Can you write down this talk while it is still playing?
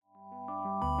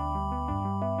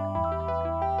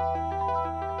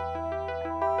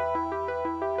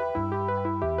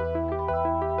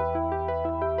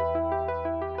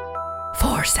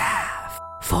Forsaf!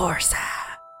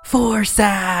 Forsaf!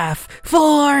 Forsaf!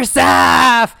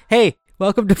 Forsaf! Hey,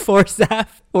 welcome to Forsaf,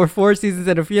 or 4 Seasons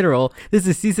at a Funeral. This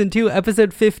is Season 2,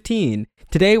 Episode 15.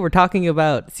 Today we're talking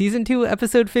about Season 2,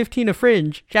 Episode 15 of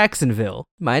Fringe, Jacksonville.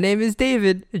 My name is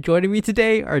David, and joining me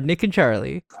today are Nick and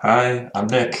Charlie. Hi, I'm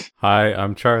Nick. Hi,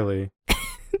 I'm Charlie.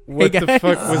 What the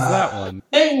fuck was that one?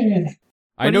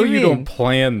 I know you don't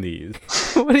plan these.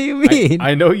 What do you mean?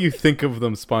 I know you think of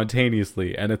them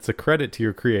spontaneously, and it's a credit to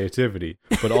your creativity,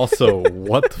 but also,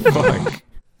 what the fuck?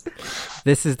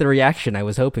 This is the reaction I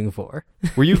was hoping for.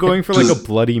 Were you going for like a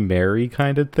Bloody Mary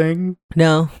kind of thing?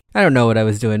 No, I don't know what I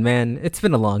was doing, man. It's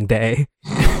been a long day.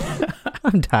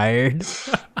 I'm tired.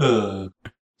 For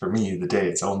me, the day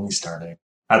it's only starting.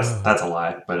 That's a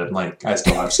lie, but I'm like, I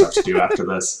still have stuff to do after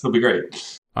this. It'll be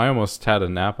great. I almost had a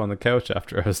nap on the couch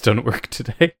after I was done work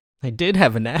today. I did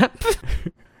have a nap.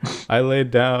 I laid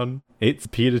down, ate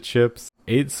some pita chips,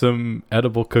 ate some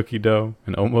edible cookie dough,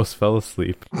 and almost fell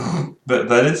asleep.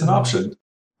 That is an option.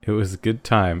 It was a good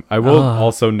time. I will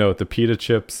also note the pita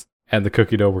chips and the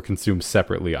cookie dough were consumed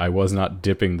separately. I was not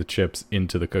dipping the chips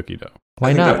into the cookie dough. Why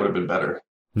I think not? that would have been better.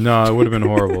 No, it would have been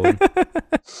horrible.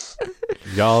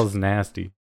 Y'all's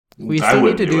nasty. We I still need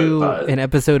wouldn't to do but an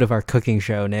episode of our cooking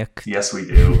show, Nick. yes, we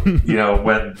do. You know,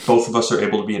 when both of us are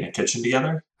able to be in a kitchen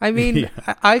together. I mean,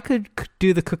 Yeah. I could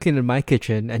do the cooking in my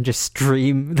kitchen and just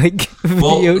stream like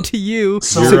video to you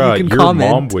so you can your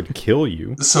comment. mom would kill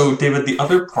you. So, David, the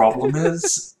other problem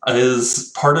is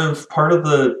part of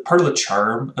the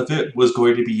charm of it was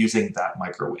going to be using that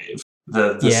microwave,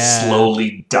 the Yeah.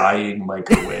 slowly dying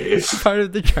microwave. Part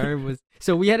of the charm was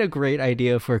so we had a great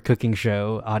idea for a cooking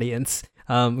show audience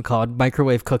called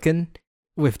Microwave Cookin'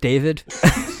 with David.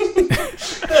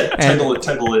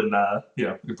 title in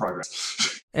in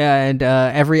progress. And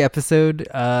every episode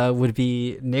would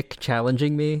be Nick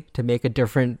challenging me to make a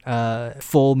different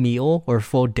full meal or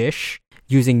full dish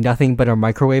using nothing but a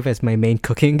microwave as my main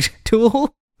cooking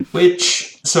tool.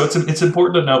 So it's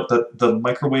important to note that the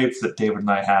microwave that David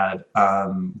and I had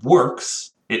works.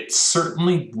 It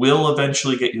certainly will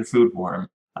eventually get your food warm.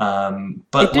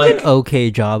 But It did an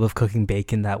okay job of cooking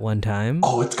bacon that one time.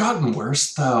 oh, it's gotten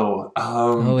worse though.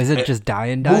 Is it just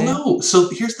dying? Well, no. So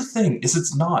here's the thing: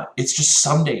 it's not. It's just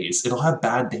some days it'll have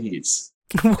bad days.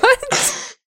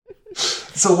 What?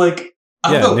 So like,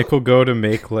 I don't Yeah, know. Nick will go to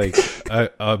make like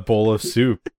a bowl of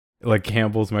soup, like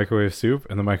Campbell's microwave soup,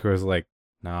 and the microwave's like,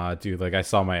 nah, dude, like I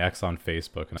saw my ex on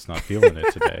Facebook and it's not feeling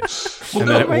it today. Well, and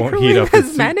no, then it won't heat Microwave up the has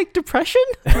soup. manic depression?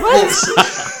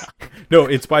 No,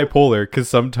 it's bipolar, because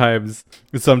sometimes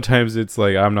it's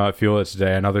like, I'm not feeling it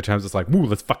today, and other times it's like, woo,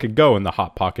 let's fucking go, and the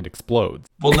Hot Pocket explodes.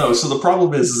 Well, no. So the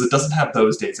problem is it doesn't have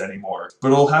those days anymore.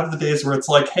 But it'll have the days where it's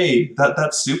like, hey,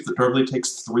 that soup that normally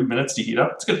takes 3 minutes to heat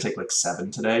up, it's gonna take like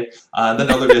 7 today. And then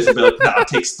other days will be like, nah, it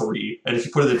takes 3. And if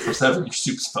you put it in for 7, your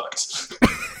soup's fucked.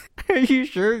 Are you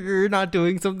sure you're not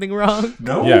doing something wrong?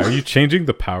 No. Yeah, are you changing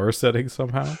the power settings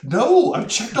somehow? No, I've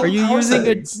checked all Are the you power using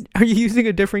settings. Are you using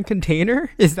a different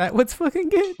container? Is that what's fucking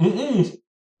it? Mm-mm.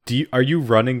 Are you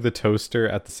running the toaster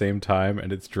at the same time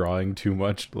and it's drawing too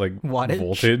much like Wattage?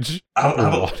 voltage? I don't Or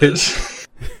know. wattage?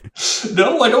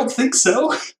 No, I don't think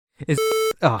so.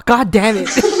 Oh, god damn it!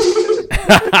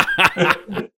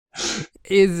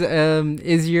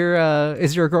 Is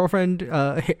your girlfriend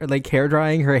like hair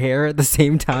drying her hair at the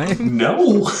same time?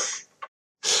 No.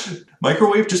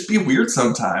 Microwave just be weird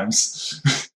sometimes.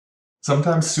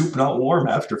 Sometimes soup not warm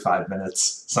after 5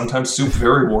 minutes. Sometimes soup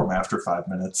very warm after 5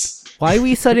 minutes. Why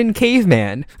we sudden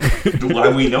caveman? Why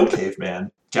we know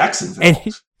caveman. Jacksonville.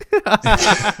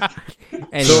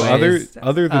 So Anyways,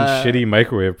 other than shitty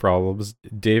microwave problems,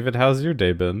 David, how's your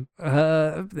day been?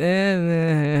 Because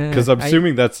because I'm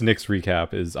assuming that's Nick's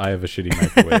recap is I have a shitty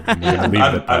microwave, and we're gonna leave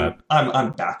it at that.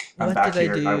 I'm back. I'm What back did I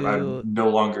here. do? I'm no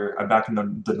longer. I'm back in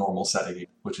the normal setting,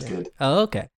 which is good. Oh,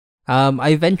 okay.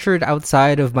 I ventured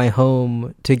outside of my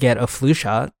home to get a flu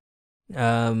shot.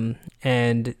 And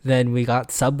then we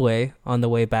got Subway on the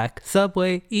way back.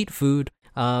 Subway, eat food.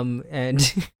 And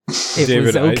it David,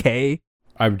 was okay.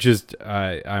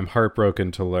 I'm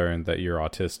heartbroken to learn that you're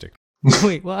autistic.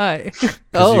 Wait, why?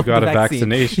 Because you got the a vaccine.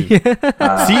 vaccination.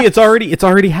 Yeah. See, it's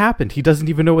already happened. He doesn't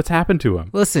even know what's happened to him.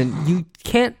 Listen, you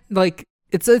can't like.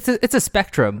 It's a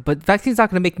spectrum, but vaccine's not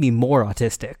going to make me more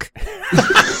autistic.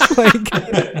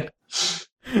 Like,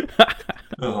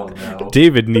 Oh no.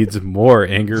 David needs more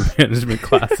anger management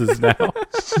classes now.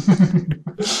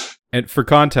 And for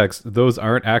context, those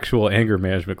aren't actual anger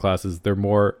management classes. They're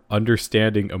more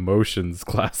understanding emotions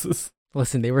classes.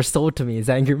 listen, they were sold to me as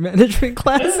anger management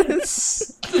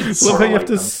classes. It's Look how sorta you have like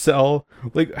to them. sell.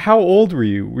 Like, how old were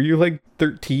you? Were you like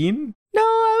 13? No,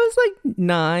 I was like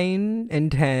 9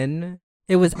 and 10.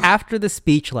 It was after the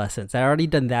speech lessons. I already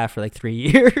done that for like 3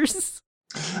 years.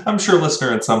 I'm sure,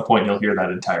 listener, at some point you'll hear that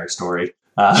entire story.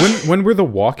 When were the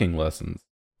walking lessons?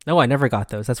 No, I never got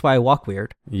those. That's why I walk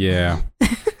weird. Yeah.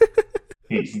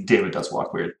 David does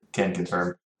walk weird. Can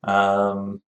confirm.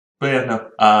 But yeah, no.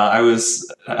 I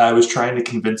was trying to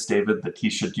convince David that he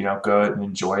should, go out and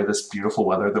enjoy this beautiful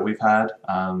weather that we've had.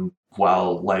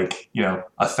 While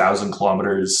 1,000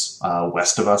 kilometers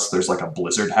west of us, there's like a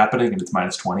blizzard happening and it's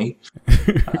minus 20.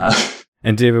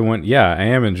 And David went, yeah, I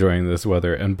am enjoying this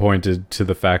weather, and pointed to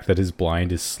the fact that his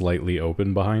blind is slightly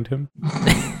open behind him.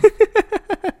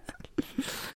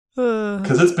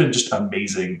 Because it's been just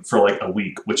amazing for like a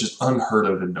week, which is unheard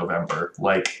of in November.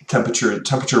 Like temperature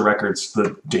records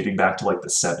dating back to like the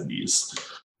 70s.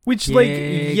 Which,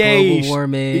 yay, yay, global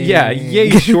warming. Yeah, yay,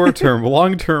 short term.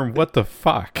 Long term, what the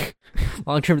fuck?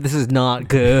 Long term, this is not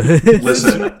good.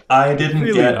 Listen, I didn't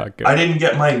Really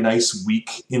get my nice week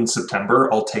in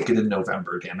September. I'll take it in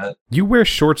November, damn it. You wear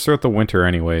shorts throughout the winter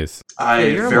anyways. I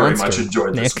you're a very monster, much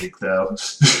enjoyed this Nick. week, though.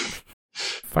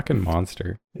 Fucking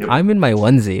monster. I'm in my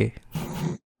onesie.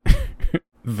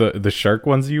 The shark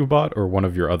ones you bought, or one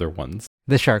of your other ones?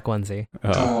 The shark onesie.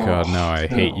 Oh god, no, I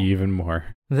hate you even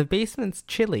more. The basement's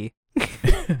chilly.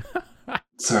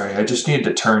 Sorry, I just needed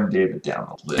to turn David down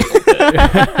a little bit.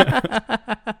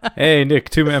 Hey, Nick,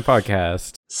 2-Man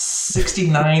Podcast.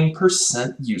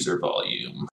 69% user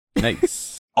volume.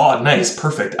 Nice. Oh, nice.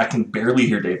 Perfect. I can barely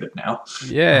hear David now.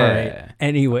 Yeah. All right.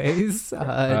 Anyways,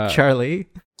 Charlie,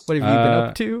 what have you been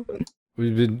up to?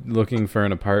 We've been looking for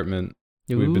an apartment.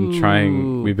 We've been trying to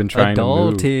move.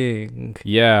 Adulting.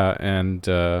 Yeah, and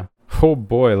oh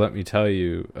boy, let me tell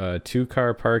you,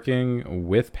 2-car parking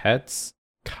with pets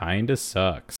kinda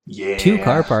sucks. Yeah.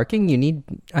 2-car parking? You need,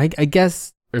 I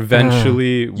guess.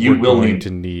 Eventually, You will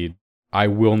I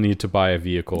will need to buy a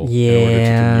vehicle in order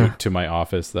to commute to my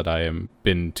office that I am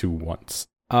been to once.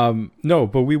 No,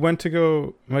 but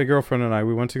my girlfriend and I,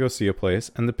 we went to go see a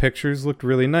place, and the pictures looked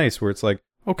really nice, where it's like,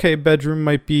 okay, bedroom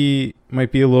might be a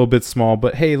little bit small,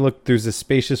 but hey, look, there's a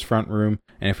spacious front room,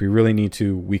 and if we really need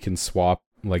to, we can swap,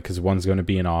 like, because one's going to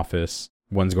be an office,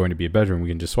 one's going to be a bedroom, we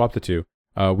can just swap the two.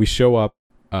 We show up,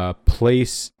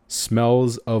 place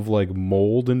smells of, like,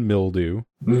 mold and mildew.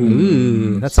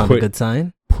 Ooh, that's not a good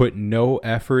sign. Put no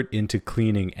effort into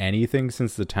cleaning anything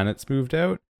since the tenants moved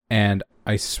out, and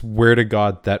I swear to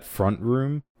God, that front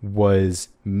room was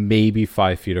maybe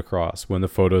 5 feet across when the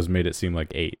photos made it seem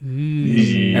like 8.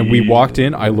 And we walked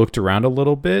in, I looked around a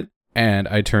little bit, and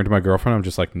I turned to my girlfriend, I'm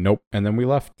just like, nope, and then we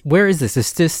left. Where is this?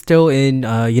 Is this still in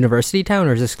University Town,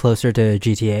 or is this closer to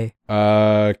GTA?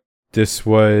 This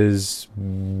was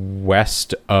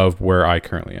west of where I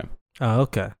currently am. Oh,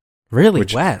 okay. Really?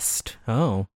 West?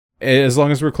 Oh. As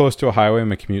long as we're close to a highway,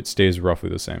 my commute stays roughly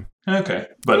the same. Okay,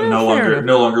 but Yeah, no fair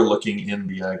longer looking in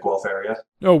the Guelph area.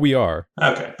 Oh, we are.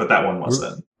 Okay, but that one was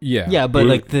then. Yeah. Yeah, but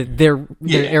like their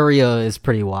area is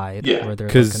pretty wide. Yeah, where they're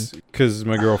looking. Because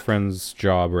my girlfriend's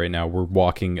job right now, we're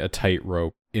walking a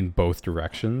tightrope in both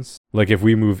directions. Like, if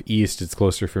we move east, it's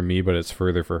closer for me, but it's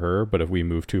further for her. But if we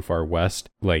move too far west,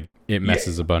 like, it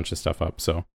messes a bunch of stuff up.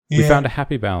 So we found a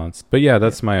happy balance. But yeah,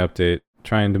 that's my update.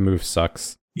 Trying to move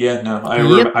sucks. Yeah, no, I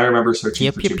remember searching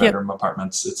for 2-bedroom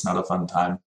apartments. It's not a fun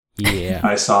time. Yeah.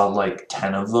 I saw like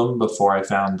 10 of them before I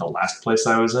found the last place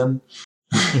I was in.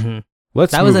 Mhm.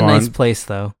 That was a nice place,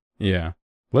 though. Yeah.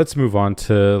 Let's move on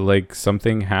to, like,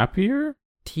 something happier.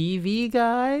 TV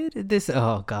guide?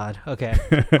 Oh, God. Okay.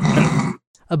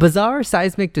 A bizarre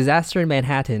seismic disaster in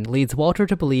Manhattan leads Walter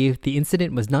to believe the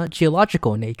incident was not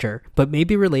geological in nature, but may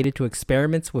be related to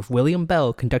experiments with William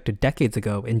Bell conducted decades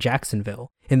ago in Jacksonville.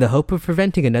 In the hope of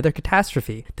preventing another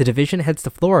catastrophe, the division heads to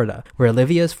Florida, where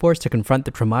Olivia is forced to confront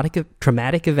the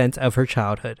traumatic events of her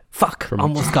childhood. Fuck,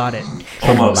 almost got it.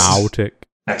 Almost. Traumatic.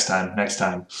 Next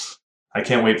time. I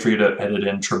can't wait for you to edit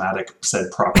in traumatic said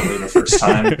properly the first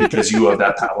time because you have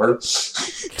that power.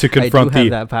 To confront have the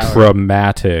that power.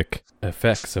 traumatic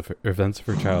effects of events of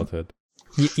her childhood.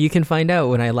 You can find out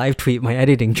when I live tweet my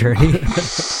editing journey.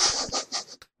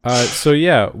 So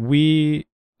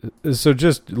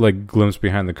just like glimpse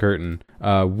behind the curtain,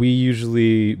 we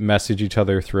usually message each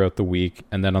other throughout the week,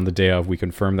 and then on the day of, we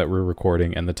confirm that we're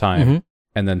recording and the time. Mhm.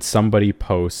 And then somebody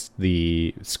posts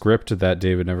the script that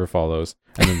David never follows,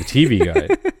 and then the TV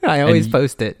guide. I always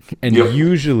post it. And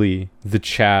usually the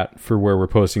chat for where we're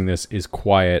posting this is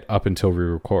quiet up until we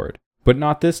record. But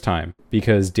not this time,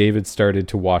 because David started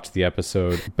to watch the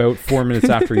episode about 4 minutes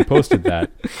after he posted that.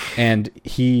 And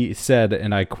he said,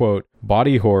 and I quote,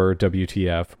 "Body horror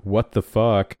WTF, what the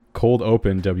fuck, cold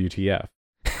open WTF."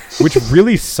 Which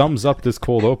really sums up this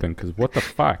cold open, because what the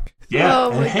fuck? Yeah,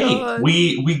 Oh and my hey, God.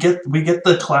 we get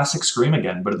the classic scream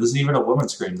again, but it isn't even a woman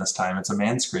scream this time. It's a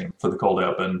man scream for the cold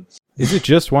open. Is it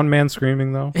just one man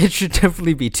screaming though? It should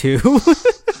definitely be 2.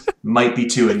 Might be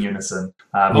 2 in unison,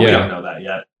 but we Yeah. don't know that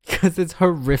yet. Because it's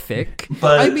horrific.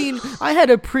 But I mean, I had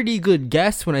a pretty good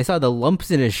guess when I saw the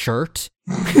lumps in his shirt.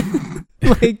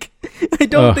 Like, I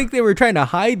don't Ugh. think they were trying to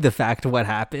hide the fact of what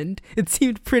happened. It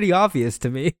seemed pretty obvious to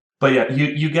me. But yeah,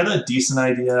 you get a decent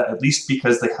idea, at least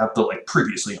because they have the like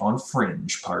previously on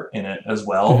Fringe part in it as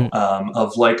well,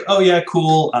 of like, oh yeah,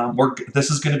 cool. This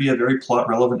is going to be a very plot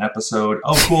relevant episode.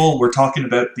 Oh cool, we're talking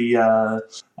about we're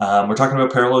talking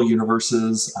about parallel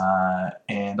universes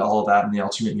and all of that in the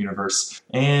alternate universe.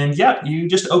 And yeah, you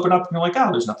just open up and you're like,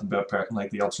 oh, there's nothing about like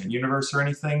the alternate universe or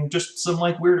anything. Just some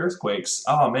like weird earthquakes.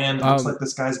 Oh man, it looks like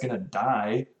this guy's gonna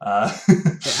die.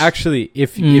 Actually,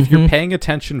 if you're paying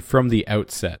attention from the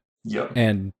outset, Yep.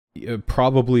 and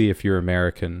probably if you're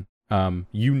American,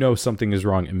 you know something is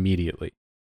wrong immediately.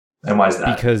 And why is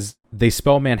that? Because they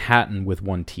spell Manhattan with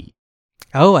 1 T.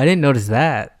 Oh, I didn't notice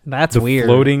that. That's weird.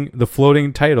 The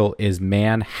floating title is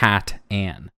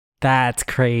Manhattan, That's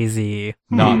crazy.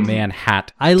 not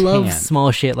Manhattan. I love small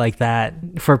shit like that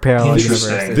for parallel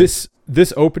Interesting. universes.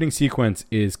 This opening sequence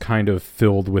is kind of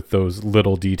filled with those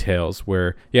little details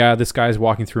where, yeah, this guy's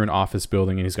walking through an office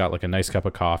building and he's got like a nice cup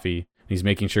of coffee. He's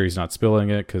making sure he's not spilling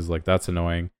it because like that's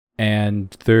annoying.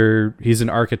 And he's an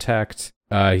architect.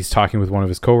 He's talking with one of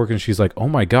his coworkers and she's like, oh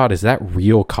my God, is that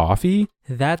real coffee?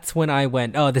 That's when I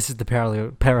went, oh, this is the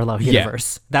parallel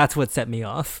universe. That's what set me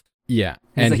off. Yeah.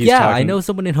 He's And like, he's yeah, talking, I know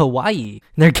someone in Hawaii.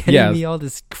 And they're getting me all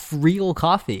this real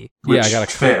coffee. Yeah,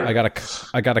 Which, fair. I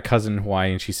got a cousin in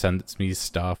Hawaii and she sends me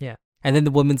stuff. Yeah. And then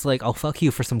the woman's like, I'll fuck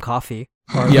you for some coffee.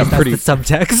 Or Yeah, that's pretty- the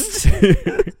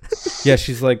subtext. Yeah,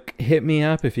 she's like, hit me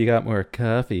up if you got more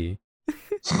coffee.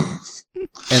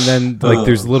 And then like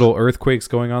there's little earthquakes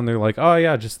going on. They're like, oh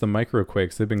yeah, just the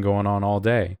microquakes. They've been going on all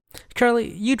day.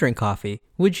 Charlie, you drink coffee.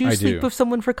 Would you I sleep do. with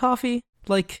someone for coffee?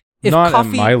 Like, if Not coffee...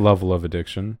 at my level of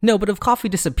addiction. No, but if coffee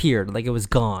disappeared, like it was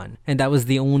gone, and that was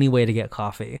the only way to get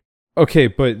coffee. Okay,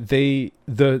 but the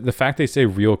fact they say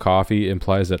real coffee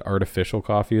implies that artificial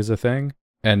coffee is a thing,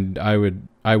 and I would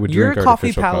Your drink coffee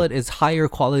artificial palate is higher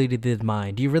quality than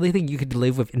mine. Do you really think you could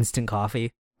live with instant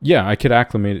coffee? Yeah, I could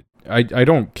acclimate. I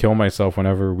don't kill myself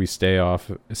whenever we stay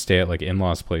at like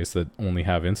in-laws place that only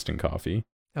have instant coffee.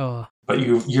 Oh, But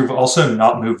you've also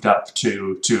not moved up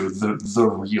to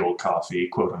the real coffee,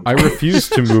 quote unquote. I refuse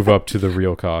to move up to the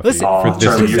real coffee Listen, for this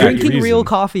Charlie, exact drinking reason. real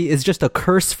coffee is just a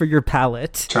curse for your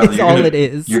palate. Charlie, It's you're all gonna- it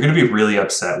is. You're going to be really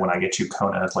upset when I get you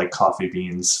Kona like coffee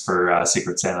beans for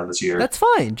Secret Santa this year. That's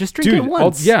fine. Just drink Dude, it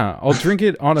once. I'll drink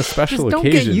it on a Just special don't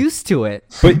occasion. get used to it.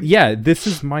 But yeah, this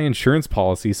is my insurance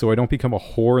policy, so I don't become a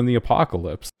whore in the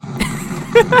apocalypse.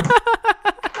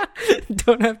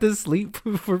 Don't have to sleep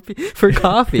for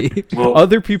coffee. well,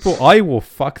 Other people, I will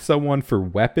fuck someone for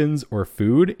weapons or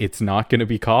food. It's not going to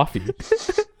be coffee.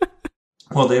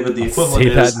 well, David, the I'll equivalent say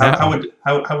is that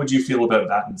how would you feel about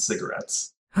that in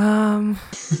cigarettes?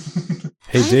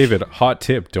 Hey, David, hot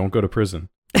tip: don't go to prison.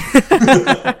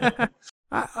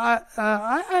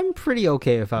 I'm pretty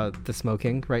okay about the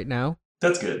smoking right now.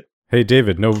 That's good. Hey,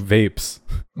 David, no vapes.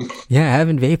 Yeah, I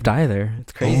haven't vaped either.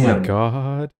 It's crazy. Oh Yeah. my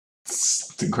god.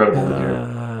 It's incredible to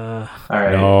hear. All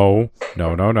right.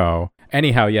 No.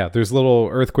 Anyhow, yeah, there's little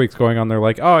earthquakes going on. They're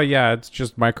like, oh yeah, it's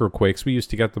just microquakes. We used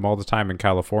to get them all the time in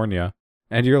California.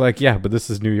 And you're like, yeah, but this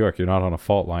is New York. You're not on a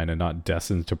fault line and not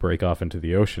destined to break off into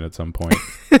the ocean at some point.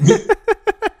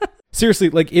 Seriously,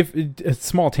 like, if a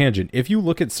small tangent, if you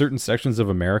look at certain sections of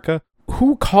America,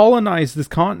 who colonized this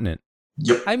continent?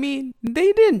 Yep. I mean,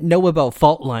 they didn't know about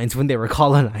fault lines when they were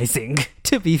colonizing,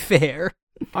 to be fair.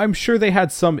 I'm sure they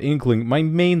had some inkling. My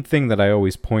main thing that I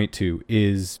always point to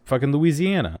is fucking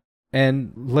Louisiana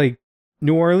and like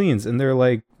New Orleans. And they're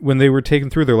like, when they were taken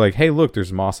through, they're like, hey, look,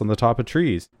 there's moss on the top of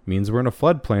trees. Means we're in a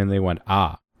floodplain. They went,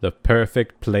 the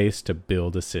perfect place to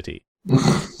build a city.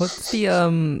 What's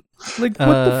the Like,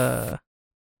 what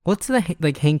what's the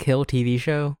like Hank Hill TV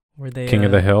show where they King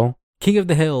of the Hill? King of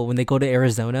the Hill, when they go to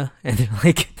Arizona and they're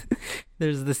like,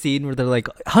 there's the scene where they're like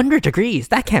 100 degrees,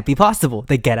 that can't be possible.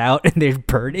 They get out and they're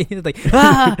burning. It's like,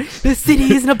 this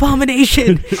city is an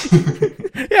abomination.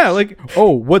 Yeah, like,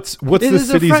 oh, what's It the is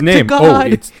a city's affront to name? Oh,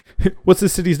 God. it's what's the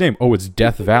city's name? Oh, it's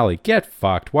Death Valley. Get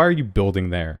fucked. Why are you building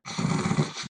there?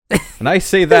 And I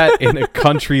say that in a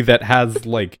country that has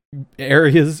like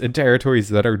areas and territories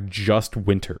that are just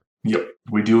winter. Yep.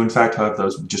 We do in fact have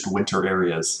those just winter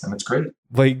areas, and it's great.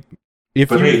 Like, if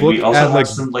But you hey, look we also at have like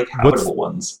some like what's- habitable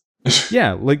ones.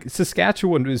 yeah, like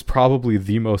Saskatchewan is probably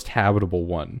the most habitable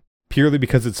one, purely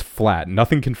because it's flat.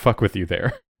 Nothing can fuck with you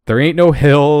there. There ain't no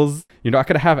hills. You're not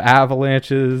going to have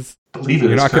avalanches. I believe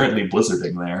it is currently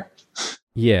blizzarding there.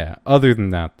 Yeah, other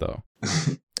than that, though.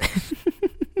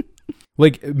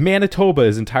 Like, Manitoba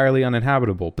is entirely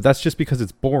uninhabitable, but that's just because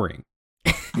it's boring.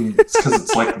 It's because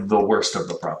it's like the worst of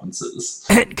the provinces.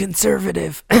 And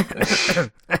conservative.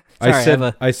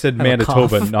 Sorry, I said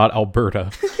Manitoba, not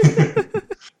Alberta.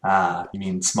 You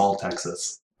mean small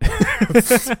Texas.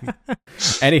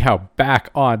 Anyhow, back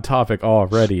on topic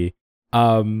already.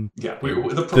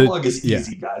 The prologue is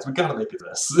easy, guys. We gotta make it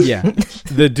this. Yeah.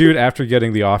 The dude, after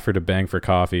getting the offer to bang for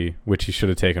coffee, which he should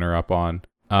have taken her up on,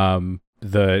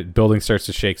 the building starts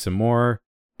to shake some more,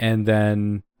 and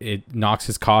then it knocks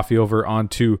his coffee over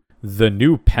onto the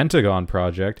new Pentagon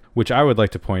project, which I would like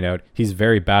to point out, he's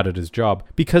very bad at his job,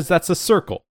 because that's a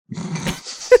circle.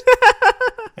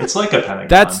 It's like a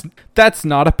pentagon. That's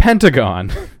not a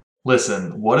pentagon.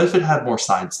 Listen, what if it had more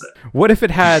sides then? What if it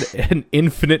had an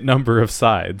infinite number of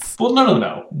sides? Well,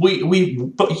 no.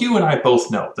 But you and I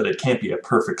both know that it can't be a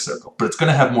perfect circle, but it's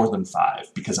going to have more than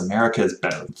 5 because America is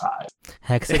better than 5.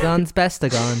 Hexagon's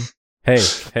bestagon.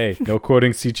 Hey, no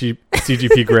quoting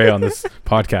CGP Grey on this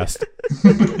podcast.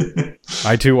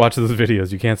 I too watch those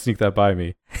videos. You can't sneak that by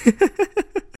me.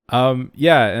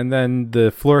 And then the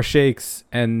floor shakes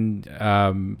and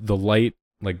the light,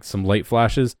 like some light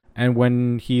flashes, and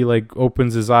when he like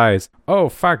opens his eyes, oh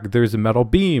fuck, there's a metal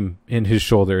beam in his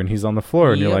shoulder and he's on the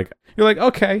floor, and you're like,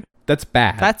 okay, that's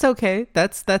bad. That's okay.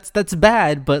 That's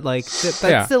bad, but like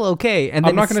that's still okay. And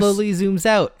then it slowly zooms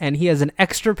out, and he has an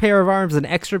extra pair of arms, an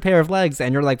extra pair of legs,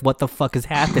 and you're like, what the fuck is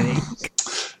happening?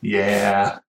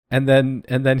 Yeah. And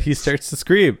then he starts to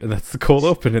scream, and that's the cold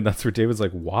open, and that's where David's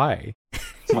like, why?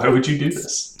 Why would you do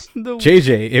this?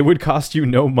 JJ, it would cost you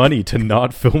no money to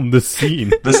not film this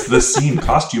scene. This scene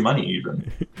cost you money,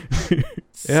 even.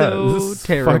 This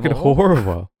terrible. Fucking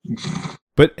horrible.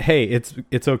 But hey,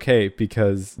 it's okay,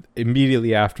 because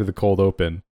immediately after the cold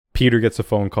open, Peter gets a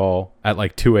phone call at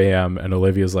like 2 a.m. and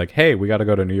Olivia's like, hey, we gotta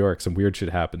go to New York. Some weird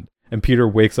shit happened. And Peter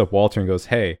wakes up Walter and goes,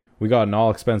 hey, we got an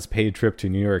all-expense paid trip to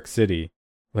New York City.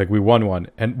 Like, we won one.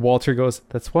 And Walter goes,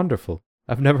 that's wonderful.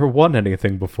 I've never won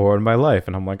anything before in my life.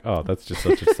 And I'm like, oh, that's just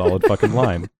such a solid fucking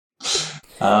line.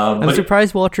 I'm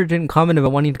surprised Walter didn't comment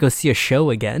about wanting to go see a show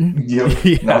again.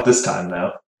 Yep. Not this time,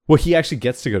 though. Well, he actually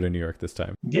gets to go to New York this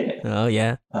time. Yeah. Oh,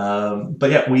 yeah.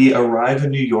 But yeah, we arrive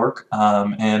in New York,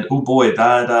 and oh boy,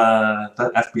 that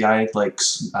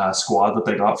FBI squad that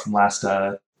they got from last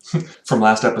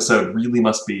episode really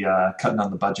must be cutting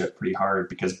on the budget pretty hard,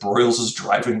 because Broyles is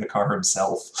driving the car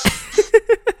himself.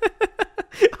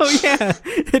 Oh yeah,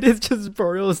 it is just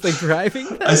Broyles like driving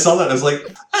that? I saw that. I was like,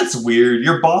 that's weird.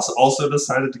 Your boss also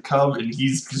decided to come, and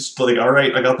he's just like, all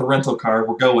right, I got the rental car,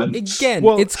 we're going. Again,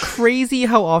 it's crazy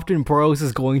how often Broyles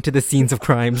is going to the scenes of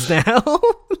crimes now.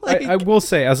 I will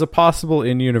say, as a possible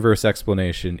in-universe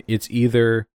explanation, it's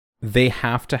either they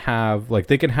have to have, like,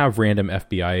 they can have random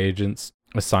FBI agents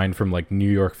assigned from like New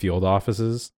York field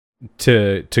offices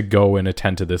to go and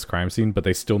attend to this crime scene, but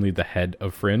they still need the head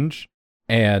of Fringe.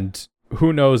 And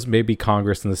who knows, maybe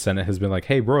Congress and the Senate has been like,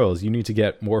 hey, Broyles, you need to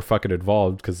get more fucking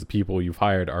involved because the people you've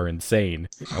hired are insane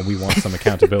and we want some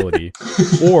accountability.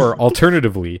 Or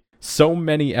alternatively, so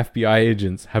many FBI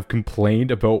agents have complained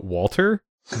about Walter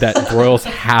that Broyles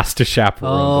has to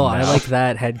chaperone them now. I like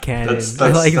that headcanon.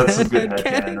 That's a good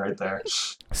headcanon right there.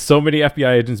 So many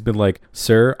FBI agents been like,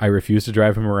 sir, I refuse to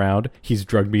drive him around. He's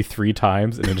drugged me 3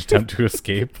 times in an attempt to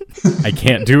escape. I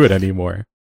can't do it anymore.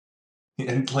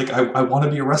 And like, I want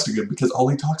to be arresting him because all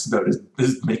he talks about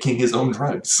is making his own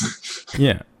drugs.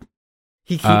 Yeah.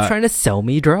 He keeps trying to sell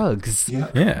me drugs.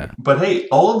 Yeah. But hey,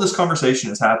 all of this conversation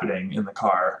is happening in the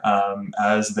car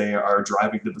as they are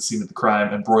driving to the scene of the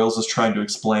crime, and Broyles is trying to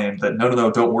explain that, no,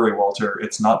 don't worry, Walter.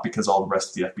 It's not because all the rest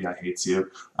of the FBI hates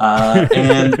you.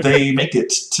 And they make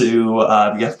it to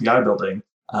the FBI building.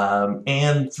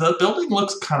 And the building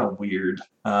looks kind of weird.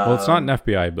 Well, it's not an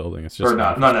FBI building. It's just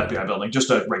not an FBI building, just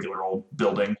a regular old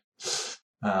building.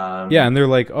 Yeah, and they're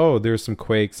like, oh, there's some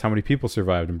quakes. How many people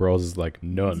survived? And Broyles is like,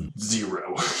 none.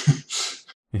 0.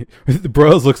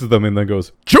 Broyles looks at them and then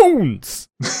goes, Jones!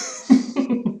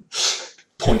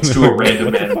 Points to a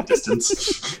random man in the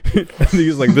distance. And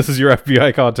he's like, this is your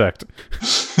FBI contact.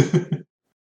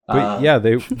 But yeah,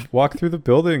 they walk through the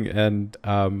building, and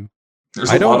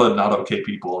there's a lot of not okay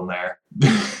people in there.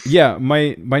 Yeah,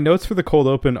 my notes for the cold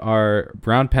open are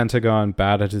Brown Pentagon,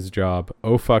 bad at his job.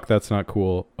 Oh fuck, that's not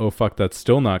cool. Oh fuck, that's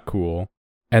still not cool.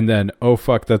 And then, oh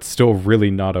fuck, that's still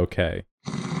really not okay.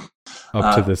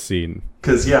 Up to this scene.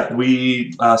 Because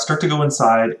we start to go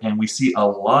inside and we see a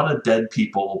lot of dead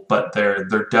people, but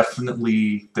they've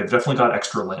definitely got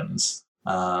extra limbs.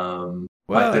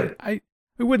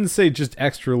 I wouldn't say just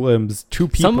extra limbs. Two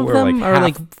people Some of them are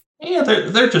like... Yeah,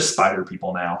 they're just spider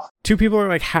people now. Two people are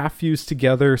like half fused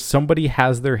together. Somebody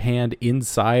has their hand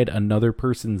inside another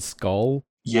person's skull.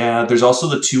 Yeah, there's also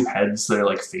the two heads that are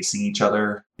like facing each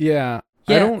other. Yeah.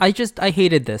 Yeah, I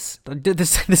hated this.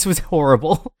 This was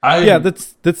horrible.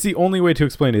 That's the only way to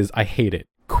explain it is I hate it.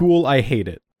 Cool, I hate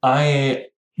it. I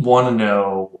want to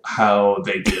know how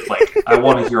they did. Like, I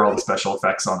want to hear all the special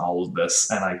effects on all of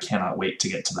this, and I cannot wait to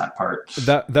get to that part.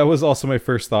 That was also my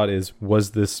first thought is,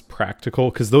 was this practical?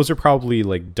 Because those are probably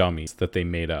like dummies that they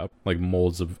made up, like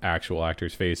molds of actual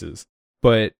actors' faces.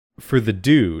 But for the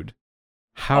dude,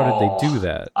 how did they do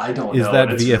that? I don't know. Is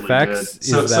that it's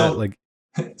VFX? Really is that like...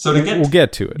 So we'll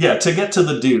get to it. Yeah, to get to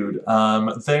the dude,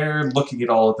 they're looking at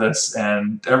all of this,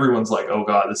 and everyone's like, "Oh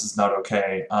God, this is not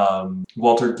okay."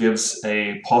 Walter gives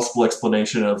a possible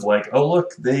explanation of like, "Oh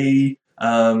look, they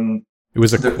it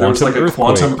was there was like a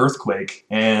quantum earthquake,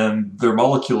 and their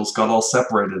molecules got all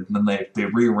separated, and then they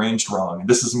rearranged wrong. And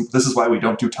this is why we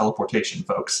don't do teleportation,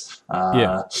 folks."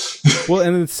 Yeah. Well,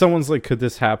 and then someone's like, "Could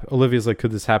this happen?" Olivia's like,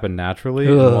 "Could this happen naturally?"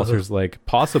 Ugh. And Walter's like,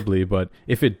 "Possibly, but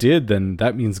if it did, then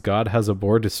that means God has a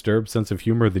more disturbed sense of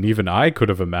humor than even I could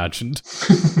have imagined."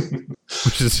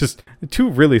 Which is just two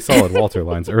really solid Walter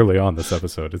lines early on this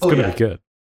episode. It's gonna be good.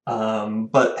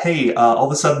 But hey, all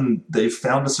of a sudden they've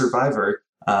found a survivor.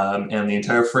 And the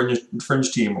entire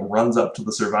Fringe team runs up to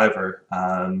the survivor,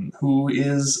 who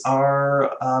is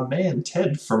our man,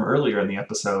 Ted, from earlier in the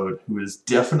episode, who is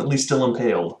definitely still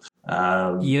impaled.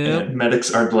 And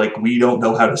medics are like, we don't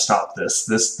know how to stop this.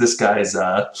 This guy's...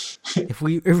 If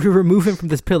we remove him from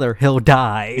this pillar, he'll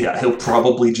die. Yeah, he'll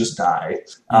probably just die.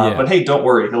 But hey, don't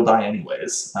worry, he'll die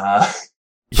anyways.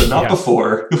 But not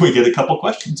before we get a couple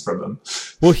questions from him.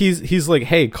 Well, he's like,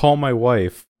 "Hey, call my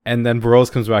wife." And then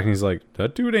Burroughs comes back and he's like,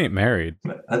 "That dude ain't married."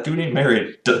 That dude ain't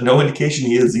married. No indication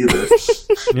he is either.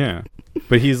 Yeah.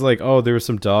 But he's like, "Oh, there were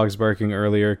some dogs barking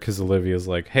earlier," because Olivia's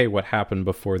like, "Hey, what happened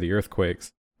before the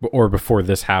earthquakes? Or before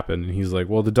this happened?" And he's like,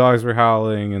 "Well, the dogs were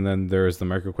howling, and then there's the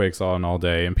microquakes on all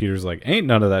day." And Peter's like, "Ain't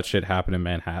none of that shit happen in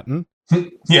Manhattan."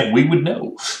 Yeah, we would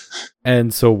know.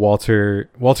 And so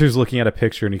Walter's looking at a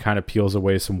picture and he kind of peels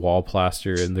away some wall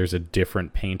plaster and there's a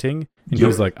different painting. And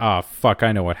he's like, fuck,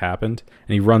 I know what happened.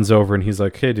 And he runs over and he's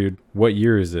like, "Hey, dude, what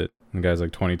year is it?" And the guy's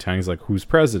like, 2010. He's like, "Who's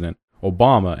president?"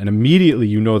 "Obama." And immediately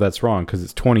you know that's wrong because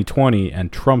it's 2020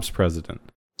 and Trump's president.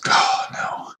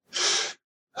 Oh,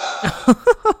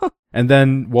 no. And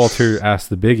then Walter asks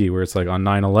the biggie where it's like, on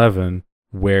 9/11,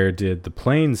 where did the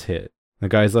planes hit? The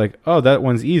guy's like, "Oh, that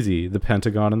one's easy. The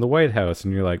Pentagon and the White House."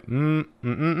 And you're like,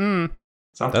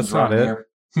 That's not it.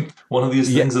 One of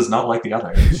these things is not like the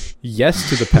other. Yes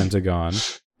to the Pentagon,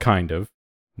 kind of.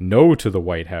 No to the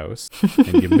White House.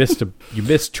 And you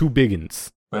missed two big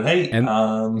uns. But hey,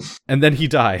 and then he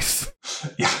dies.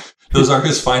 Yeah. Those are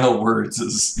his final words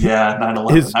is,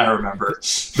 9/11, I remember.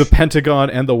 The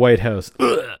Pentagon and the White House.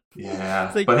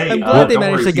 Yeah. Like, but hey, I'm glad they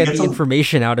managed to get the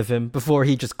information out of him before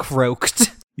he just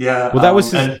croaked. Yeah. Well,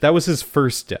 that was his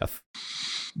first death.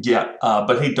 Yeah.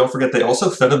 But hey, don't forget they also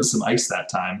fed him some ice that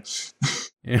time.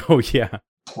 Oh, yeah.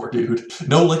 Poor dude.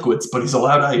 No liquids, but he's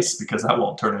allowed ice because that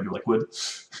won't turn into liquid.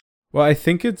 Well, I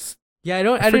think it's... Yeah,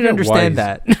 I didn't understand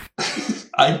that.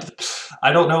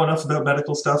 I don't know enough about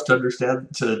medical stuff to understand,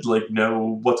 to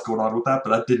know what's going on with that,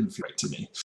 but that didn't feel right to me.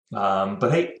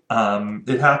 But hey,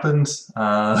 it happened,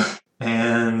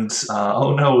 and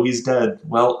oh no, he's dead.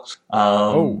 Well,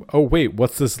 oh wait,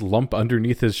 what's this lump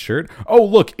underneath his shirt? Oh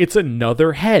look, it's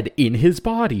another head in his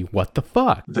body. What the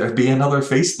fuck? There'd be another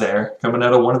face there coming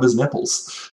out of one of his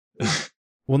nipples.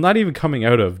 Well, not even coming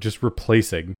out of, just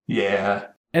replacing. Yeah.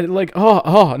 And like,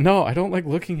 oh no, I don't like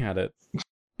looking at it.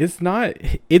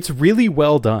 It's really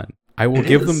well done. I will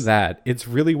give them that. It's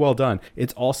really well done.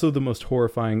 It's also the most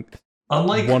horrifying...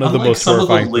 One of the most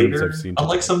horrifying things I've seen.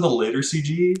 Unlike some of the later CG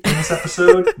in this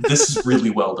episode, this is really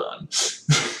well done.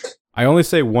 I only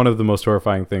say one of the most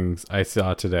horrifying things I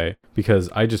saw today because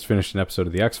I just finished an episode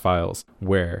of The X-Files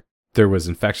where there was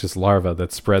infectious larvae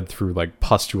that spread through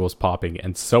pustules popping,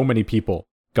 and so many people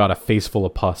got a face full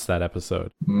of pus that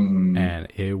episode. And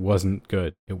it wasn't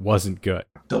good. It wasn't good.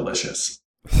 Delicious.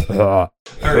 All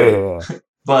right.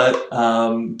 But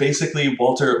basically,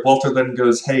 Walter then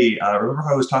goes, "Hey, remember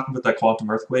how I was talking about that quantum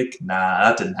earthquake? Nah,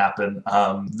 that didn't happen.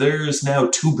 There's now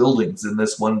two buildings in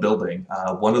this one building.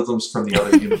 One of them's from the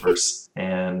other universe,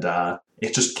 and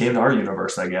it just came to our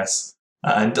universe, I guess.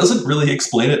 And doesn't really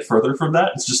explain it further from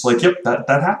that. It's just like, yep, that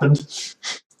happened.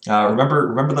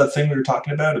 Remember that thing we were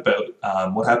talking about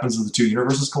what happens if the two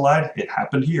universes collide? It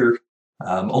happened here.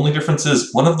 Only difference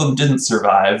is one of them didn't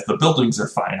survive. The buildings are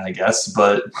fine, I guess,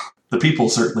 but the people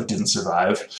certainly didn't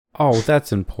survive." Oh,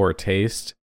 that's in poor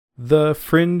taste. The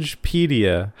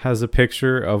Fringepedia has a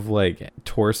picture of, like,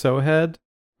 torso head,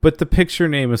 but the picture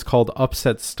name is called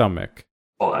Upset Stomach.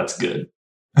 Oh, that's good.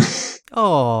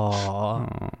 Oh,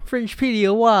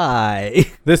 Fringepedia, why?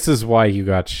 This is why you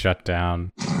got shut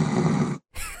down.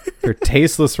 Their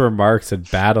tasteless remarks and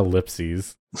bad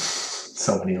ellipses.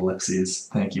 So many ellipses.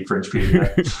 Thank you,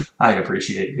 Fringepedia. I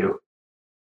appreciate you.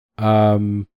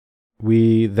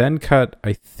 We then cut,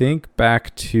 I think,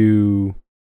 back to...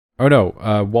 Oh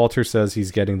no, Walter says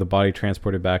he's getting the body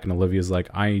transported back, and Olivia's like,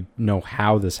 I know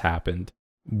how this happened.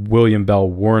 William Bell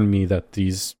warned me that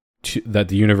that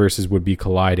the universes would be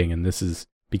colliding, and this is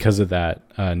because of that.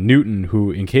 Newton, who,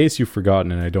 in case you've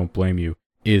forgotten, and I don't blame you,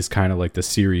 is kind of like the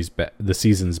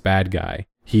season's bad guy.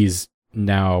 He's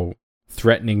now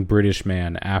threatening British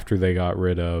man after they got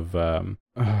rid of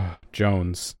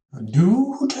Jones.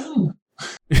 Newton.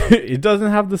 It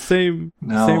doesn't have the same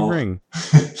ring.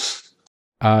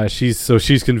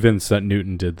 She's convinced that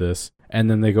Newton did this, and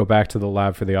then they go back to the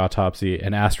lab for the autopsy,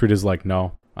 and Astrid is like,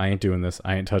 no, I ain't doing this.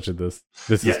 I ain't touching this.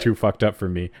 This is too fucked up for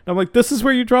me. And I'm like, this is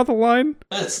where you draw the line?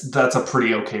 That's a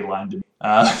pretty okay line to me.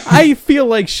 I feel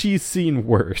like she's seen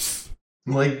worse.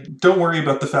 Like, don't worry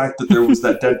about the fact that there was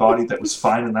that dead body that was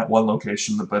fine in that one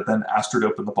location, but then Astrid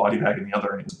opened the body bag in the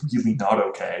other, and it was really not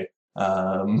okay.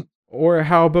 Or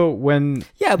how about when...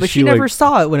 Yeah, but she never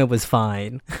saw it when it was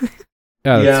fine.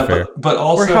 Yeah, that's fair. But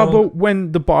also... Or how about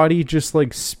when the body just,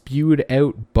 like, spewed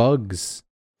out bugs?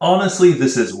 Honestly,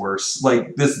 this is worse.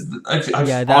 Like, this...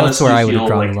 Yeah, that's where I would have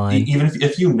drawn the line. Even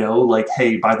if you know, like,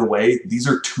 hey, by the way, these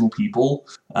are two people,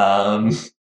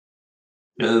 that's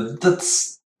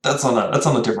on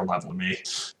a different level to me.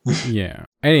 Yeah.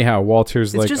 Anyhow,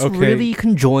 Walter's it's just really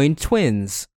conjoined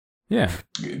twins. Yeah.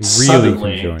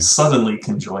 Suddenly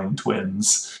conjoined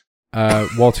twins.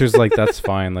 Walter's like, that's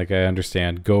fine. Like, I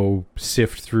understand. Go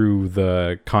sift through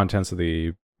the contents of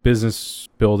the business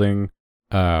building.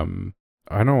 I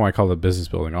don't know why I call it business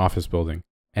building, office building,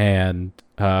 and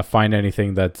find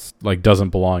anything that's like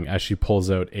doesn't belong. As she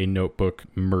pulls out a notebook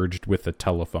merged with a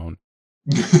telephone,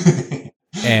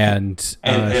 and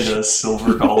a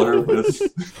silver dollar with.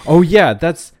 Oh yeah,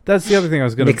 that's the other thing I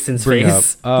was going to bring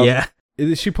face. Up. Yeah,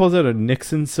 she pulls out a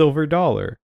Nixon silver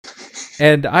dollar.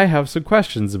 And I have some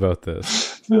questions about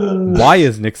this. Why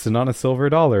is Nixon on a silver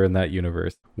dollar in that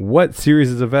universe? What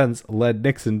series of events led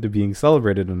Nixon to being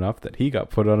celebrated enough that he got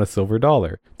put on a silver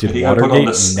dollar? Did Watergate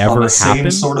never happen?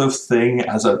 Same sort of thing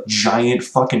as a giant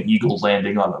fucking eagle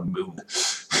landing on the moon.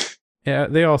 Yeah,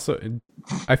 they also...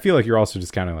 I feel like you're also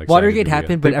just kind of like... Watergate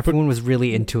happened, but everyone was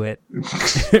really into it.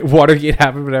 Watergate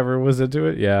happened, but everyone was into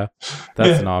it? Yeah,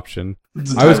 that's an option.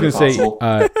 I was going to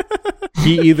say...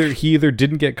 He either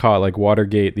didn't get caught, like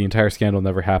Watergate, the entire scandal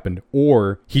never happened,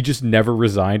 or he just never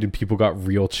resigned and people got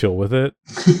real chill with it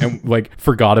and like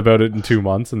forgot about it in 2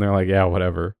 months and they're like, yeah,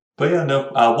 whatever. But yeah,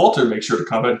 no, Walter makes sure to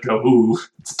comment and go, ooh,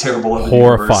 it's terrible.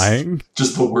 Horrifying.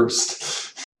 Just the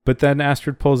worst. But then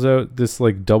Astrid pulls out this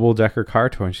like double-decker car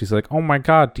toy and she's like, oh my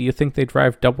god, do you think they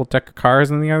drive double-decker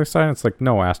cars on the other side? And it's like,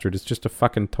 no, Astrid, it's just a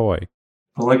fucking toy.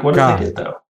 Well, like, what did they get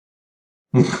though?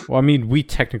 Well, I mean, we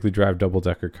technically drive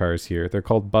double-decker cars here. They're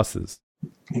called buses.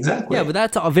 Exactly. Yeah, but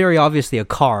that's very obviously a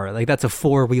car. Like, that's a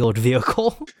four-wheeled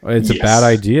vehicle. It's a bad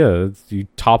idea. You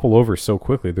topple over so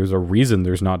quickly. There's a reason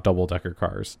there's not double-decker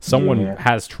cars. Someone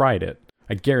has tried it.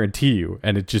 I guarantee you.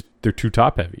 And they're too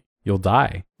top-heavy. You'll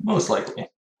die. Most likely.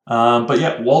 But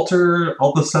yeah, Walter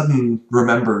all of a sudden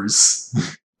remembers.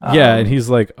 Yeah, and he's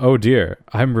like, oh dear,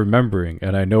 I'm remembering,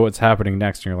 and I know what's happening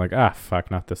next. And you're like, ah,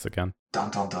 fuck, not this again. Dun,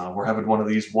 dun, dun. We're having one of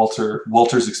these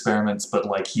Walter's experiments, but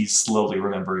like he's slowly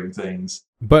remembering things.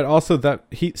 But also that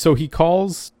he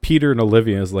calls Peter and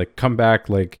Olivia and is like, come back,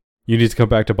 like, you need to come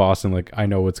back to Boston, like, I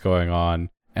know what's going on.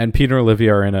 And Peter and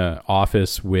Olivia are in an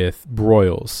office with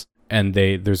Broyles, and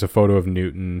there's a photo of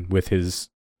Newton with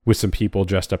some people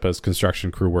dressed up as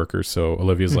construction crew workers. So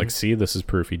Olivia's like, see, this is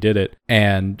proof he did it.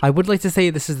 And I would like to say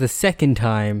this is the second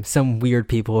time some weird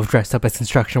people have dressed up as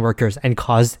construction workers and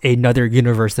caused another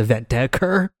universe event to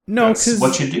occur. No, because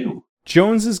what you do.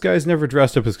 Jones's guys never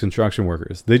dressed up as construction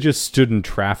workers. They just stood in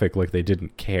traffic like they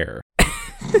didn't care.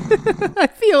 I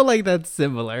feel like that's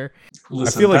similar.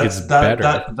 Listen, I feel like it's better.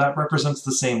 That represents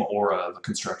the same aura of a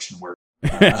construction worker.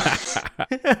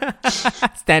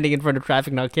 Standing in front of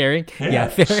traffic, not caring. Yeah,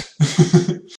 fair.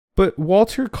 But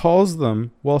Walter calls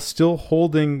them while still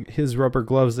holding his rubber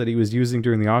gloves that he was using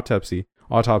during the autopsy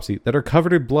that are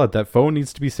covered in blood. That phone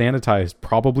needs to be sanitized,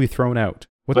 probably thrown out.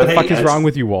 What the fuck is wrong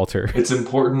with you, Walter? It's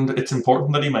important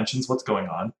that he mentions what's going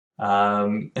on.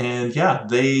 And yeah,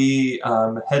 they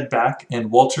head back,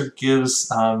 and Walter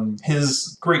gives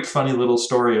his great funny little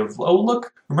story of, oh,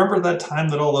 look, remember that time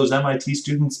that all those MIT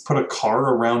students put a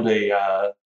car around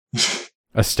a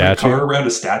statue? car around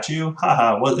a statue?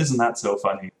 Haha, well, isn't that so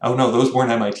funny? Oh no, those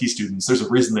weren't MIT students. There's a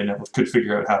reason they never could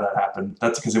figure out how that happened.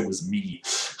 That's because it was me.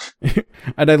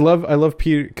 And I love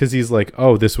Peter, because he's like,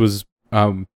 oh, this was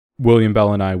William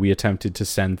Bell and I, we attempted to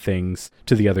send things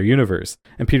to the other universe.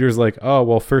 And Peter's like, oh,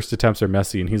 well, first attempts are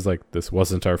messy. And he's like, this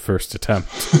wasn't our first attempt.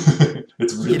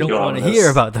 It's really You don't want to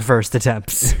hear about the first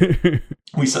attempts.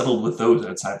 We settled with those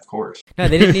outside of court. No,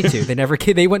 they didn't need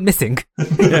to. They went missing.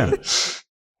 Yeah.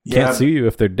 Can't sue you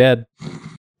if they're dead.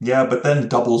 Yeah, but then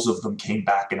doubles of them came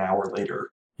back an hour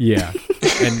later. Yeah.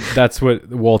 And that's what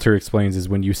Walter explains, is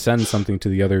when you send something to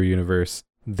the other universe,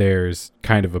 there's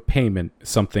kind of a payment.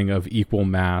 Something of equal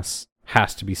mass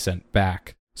has to be sent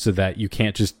back, so that you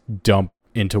can't just dump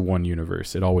into one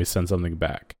universe. It always sends something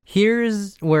back.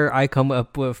 Here's where I come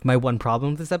up with my one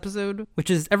problem with this episode, which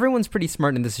is everyone's pretty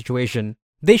smart in this situation.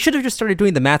 They should have just started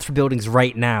doing the math for buildings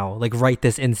right now, like right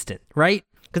this instant, right?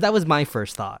 Because that was my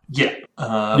first thought. Yeah.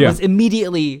 It was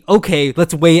immediately, okay,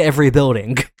 let's weigh every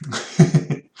building.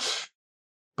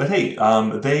 But hey,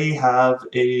 they have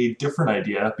a different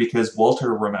idea, because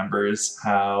Walter remembers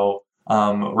how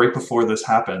right before this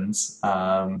happens,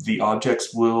 the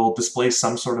objects will display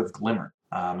some sort of glimmer,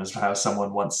 is how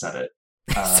someone once said it.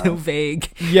 So vague.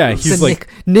 Yeah, he's like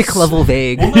Nick level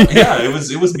vague. Well, no, yeah, it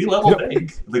was me level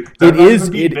vague. They're not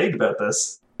even being vague about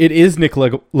this. It is Nick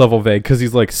level vague, because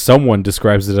he's like, someone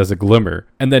describes it as a glimmer,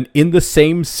 and then in the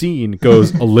same scene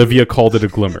goes, Olivia called it a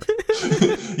glimmer.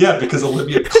 Yeah, because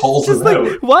Olivia calls him like,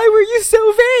 out. Why were you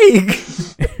so vague?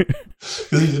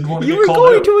 Because he didn't want to You get were called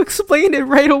going out. to explain it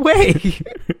right away.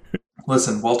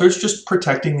 Listen, Walter's just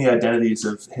protecting the identities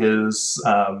of his,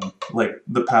 like,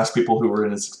 the past people who were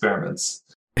in his experiments.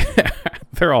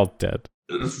 They're all dead.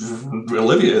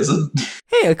 Olivia isn't.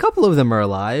 Hey, a couple of them are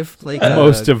alive. Like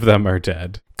Most of them are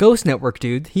dead. Ghost Network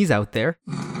dude, he's out there,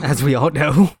 as we all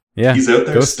know. Yeah, He's out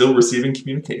there still receiving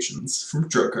communications from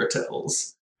drug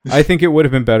cartels. I think it would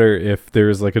have been better if there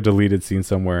was like a deleted scene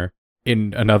somewhere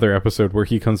in another episode where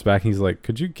he comes back and he's like,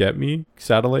 could you get me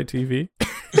satellite TV?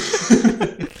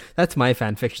 That's my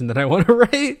fan fiction that I want to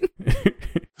write.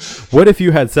 What if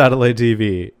you had satellite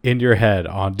TV in your head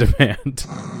on demand?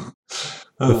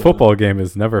 The football game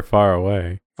is never far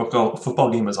away. Football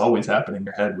game is always happening in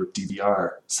your head with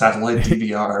DVR. Satellite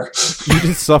DVR. You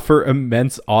just suffer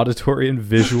immense auditory and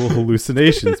visual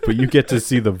hallucinations, but you get to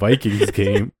see the Vikings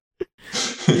game.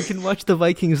 You can watch the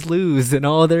Vikings lose in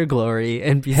all their glory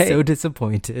and be so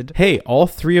disappointed. Hey, all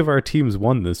three of our teams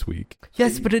won this week.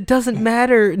 Yes, but it doesn't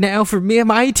matter now for me and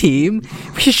my team.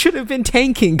 We should have been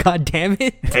tanking,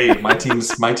 goddammit. Hey, my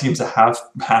team's a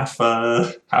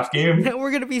half game. Now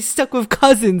we're gonna be stuck with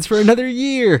Cousins for another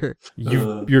year.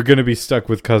 You're gonna be stuck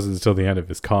with Cousins till the end of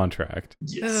his contract.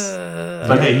 Yes.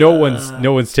 But hey, no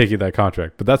one's taking that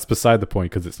contract, but that's beside the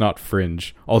point because it's not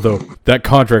fringe. Although that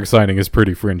contract signing is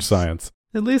pretty fringe science.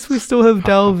 At least we still have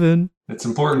Dalvin. It's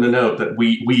important to note that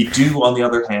we do, on the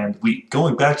other hand,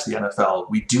 going back to the NFL,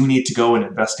 we do need to go and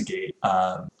investigate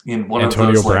in one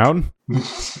Antonio of those Brown.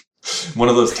 One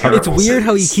of those terrible It's weird cities.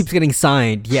 how he keeps getting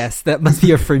signed. Yes, that must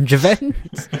be a fringe event.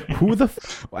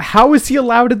 How is he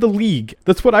allowed in the league?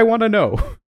 That's what I want to know.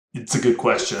 It's a good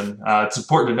question. It's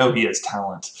important to know he has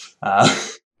talent.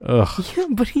 Ugh. Yeah,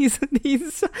 but he's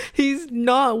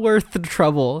not worth the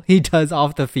trouble he does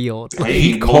off the field.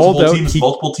 Hey,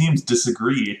 multiple teams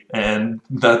disagree, and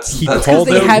that's because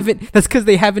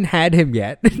they haven't had him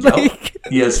yet.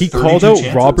 He called out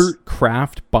chances. Robert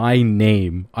Kraft by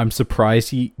name. I'm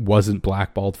surprised he wasn't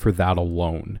blackballed for that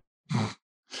alone.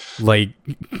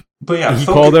 But yeah, he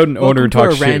called out an owner and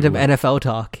talked shit. Random NFL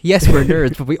talk. Yes, we're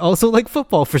nerds, but we also like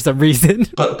football for some reason.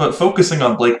 But focusing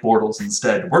on Blake Bortles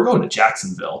instead, we're going to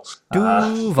Jacksonville.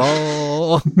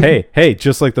 Duval. Hey,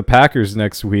 just like the Packers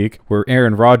next week, where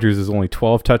Aaron Rodgers is only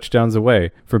 12 touchdowns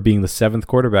away from being the 7th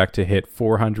quarterback to hit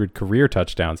 400 career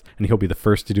touchdowns, and he'll be the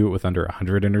first to do it with under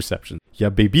 100 interceptions. Yeah,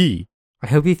 baby. I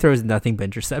hope he throws nothing but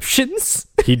interceptions.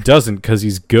 He doesn't, because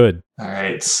he's good. All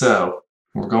right, so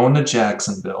we're going to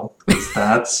Jacksonville because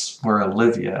that's where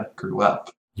Olivia grew up.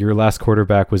 Your last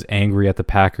quarterback was angry at the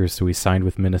Packers, so he signed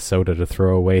with Minnesota to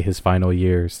throw away his final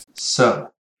years.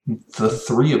 So, the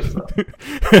three of them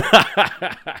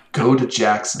go to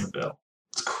Jacksonville.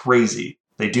 It's crazy.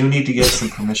 They do need to get some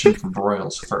permission from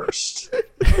Broyles first.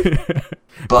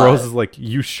 Broyles is like,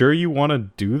 you sure you want to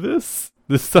do this?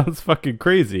 This sounds fucking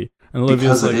crazy. And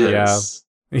Olivia's like, yeah.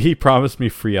 He promised me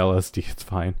free LSD. It's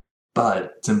fine.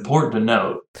 But it's important to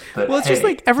note that, Well, it's hey, just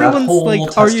like that everyone's whole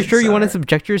like, are you testing sure you want to center-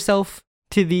 subject yourself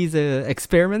to these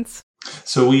experiments?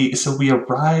 So we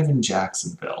arrive in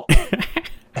Jacksonville,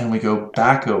 and we go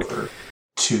back over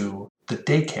to the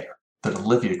daycare that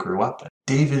Olivia grew up in.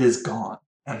 David is gone,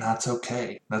 and that's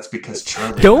okay. That's because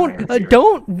Charlie and I are here.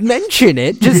 Don't mention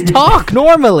it. Just talk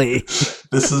normally.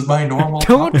 This is my normal.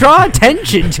 Don't talk. draw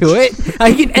attention to it.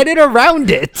 I can edit around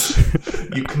it.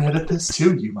 You can edit this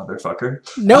too, you motherfucker.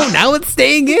 No, now it's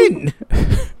staying in.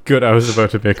 Good, I was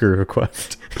about to make a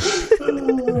request.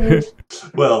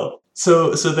 Well,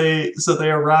 so they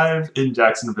arrive in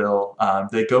Jacksonville.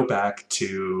 They go back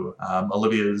to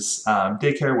Olivia's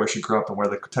daycare where she grew up and where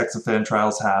the Texafan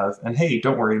trials have. And hey,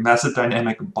 don't worry, Massive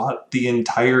Dynamic bought the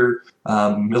entire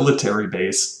military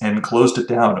base and closed it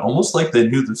down, almost like they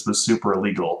knew this was super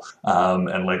illegal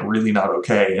and like really not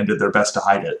okay, and did their best to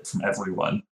hide it from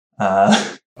everyone.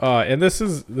 And this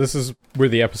is where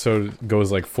the episode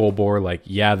goes like full bore, like,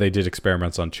 yeah, they did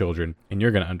experiments on children, and you're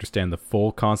going to understand the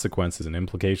full consequences and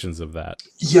implications of that.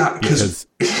 Yeah, because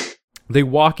they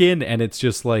walk in and it's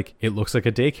just like, it looks like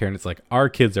a daycare, and it's like, our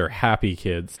kids are happy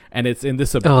kids, and it's in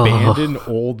this abandoned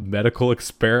old medical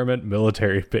experiment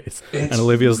military base. And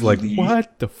Olivia's really, like,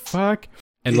 what the fuck?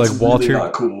 And like Walter, really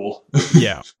not cool.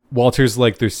 Yeah, Walter's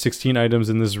like, there's 16 items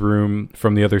in this room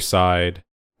from the other side.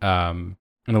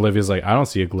 And Olivia's like, I don't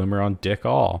see a glimmer on dick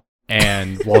all.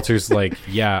 And Walter's like,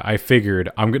 yeah, I figured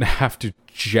I'm going to have to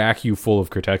jack you full of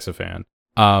Cortexiphan.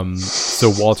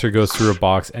 So Walter goes through a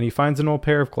box and he finds an old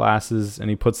pair of glasses and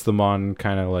he puts them on,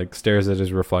 kind of like stares at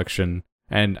his reflection.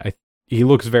 And he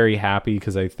looks very happy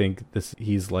because I think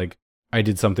he's like, I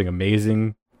did something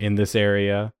amazing in this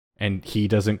area. And he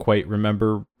doesn't quite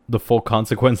remember the full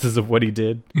consequences of what he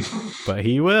did, but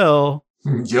he will.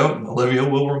 Yep, Olivia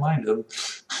will remind him.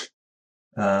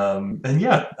 And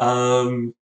yeah,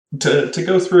 to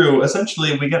go through,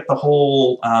 essentially we get the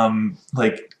whole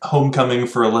like homecoming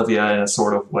for Olivia in a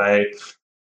sort of way,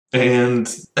 and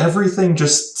everything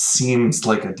just seems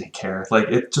like a daycare. Like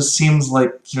it just seems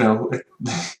like, you know, it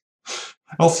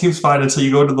all seems fine until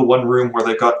you go to the one room where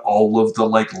they've got all of the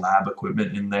like lab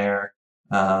equipment in there.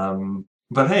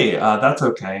 But hey, that's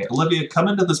okay. Olivia, come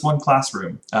into this one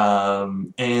classroom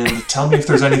and tell me if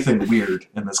there's anything weird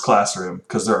in this classroom,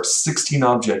 because there are 16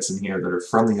 objects in here that are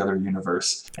from the other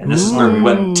universe. And this is where we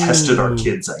went and tested our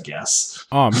kids, I guess.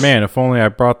 Oh man, if only I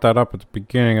brought that up at the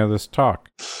beginning of this talk.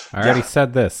 I already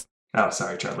said this. Oh,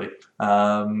 sorry, Charlie.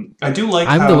 I do like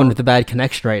I'm the one with the bad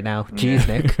connection right now. Jeez,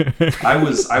 Nick. I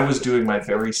was doing my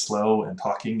very slow and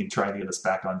talking and trying to get us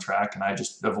back on track, and I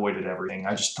just avoided everything.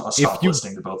 I just stopped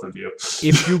listening to both of you.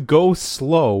 If you go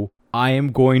slow, I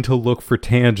am going to look for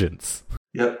tangents.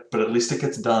 Yep, but at least it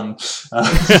gets done.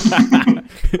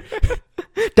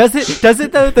 Does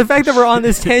it though? The fact that we're on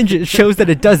this tangent shows that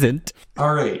it doesn't.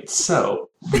 All right,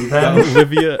 so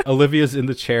then Olivia's in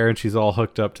the chair and she's all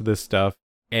hooked up to this stuff.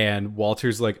 And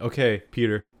Walter's like, okay,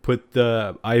 Peter, put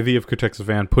the IV of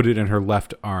Cortexiphan, put it in her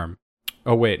left arm.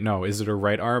 Oh, wait, no, is it her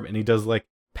right arm? And he does, like,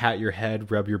 pat your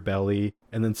head, rub your belly,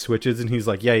 and then switches, and he's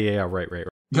like, yeah, right.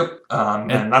 Yep,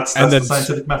 and that's the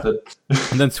scientific method.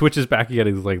 And then switches back again,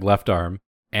 his, like, left arm,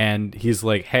 and he's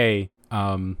like, hey,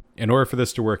 in order for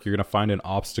this to work, you're going to find an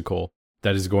obstacle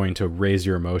that is going to raise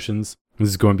your emotions. This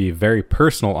is going to be a very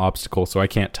personal obstacle, so I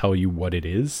can't tell you what it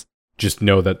is. Just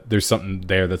know that there's something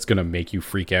there that's going to make you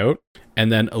freak out.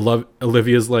 And then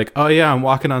Olivia's like, oh yeah, I'm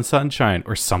walking on sunshine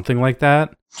or something like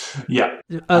that. Yeah.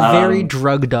 A very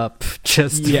drugged up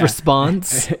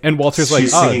response. And Walter's like,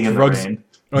 singing in drugs. the rain.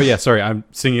 Oh yeah, sorry, I'm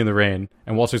singing in the rain.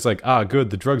 And Walter's like,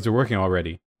 good, the drugs are working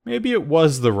already. Maybe it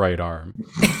was the right arm.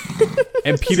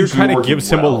 And Peter kind of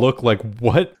gives him a look like,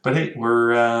 what? But hey,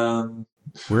 we're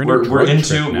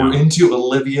into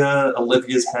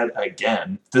Olivia's head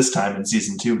again. This time in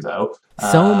season 2, though.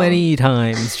 So many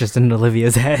times just in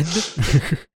Olivia's head.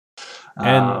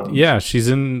 And yeah, she's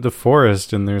in the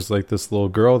forest, and there's like this little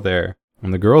girl there,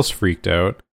 and the girl's freaked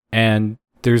out, and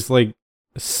there's like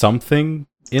something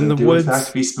in the woods. In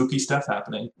fact, be spooky stuff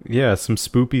happening. Yeah, some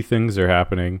spoopy things are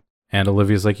happening, and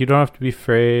Olivia's like, you don't have to be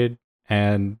afraid.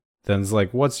 And then it's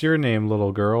like, what's your name,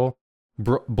 little girl?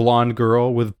 Blonde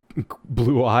girl with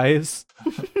blue eyes.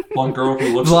 Blonde girl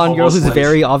who looks Blonde girl who's like...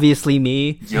 very obviously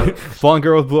me. Yep. Blonde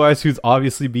girl with blue eyes who's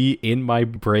obviously me in my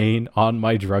brain on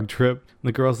my drug trip. And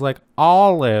the girl's like,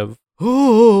 Olive.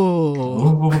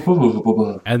 Ooh.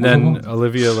 And then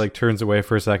Olivia like turns away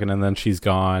for a second, and then she's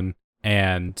gone,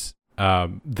 and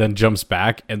then jumps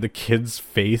back, and the kid's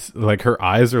face, like her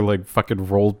eyes are like fucking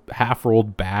half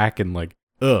rolled back, and like,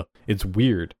 it's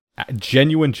weird. A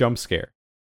genuine jump scare.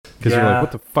 Because you're like,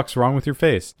 what the fuck's wrong with your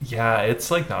face? Yeah,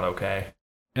 it's like not okay.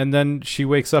 And then she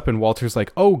wakes up and Walter's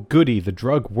like, oh, goody, the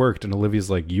drug worked. And Olivia's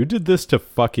like, you did this to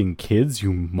fucking kids,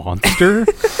 you monster?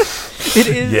 It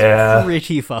is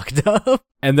pretty fucked up.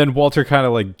 And then Walter kind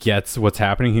of like gets what's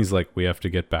happening. He's like, we have to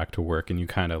get back to work. And you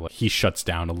kind of like, he shuts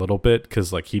down a little bit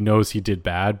because like he knows he did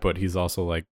bad, but he's also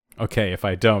like, okay, if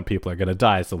I don't, people are going to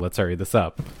die. So let's hurry this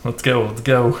up. Let's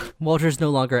go. Walter's no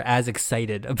longer as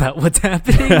excited about what's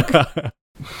happening.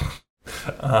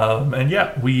 And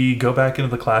yeah, we go back into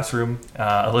the classroom.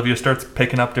 Olivia starts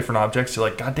picking up different objects. You're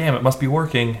like, God damn, it must be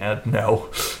working. And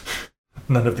no,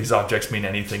 none of these objects mean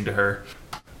anything to her.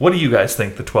 What do you guys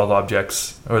think the 12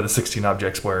 objects or the 16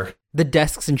 objects were? The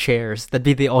desks and chairs. That'd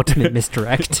be the ultimate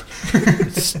misdirect.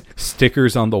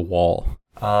 Stickers on the wall.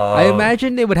 I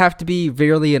imagine it would have to be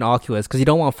really innocuous because you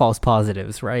don't want false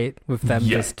positives, right? With them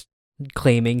just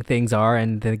claiming things are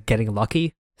and then getting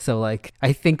lucky. So, like,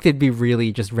 I think they'd be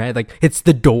really just like, it's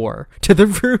the door to the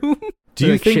room. Do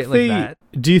you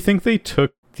think they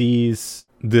took this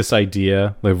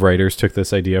idea, the writers took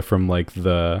this idea from, like,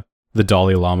 the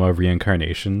Dalai Lama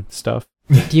reincarnation stuff?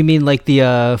 Do you mean, like,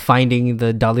 the finding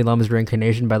the Dalai Lama's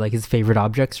reincarnation by, like, his favorite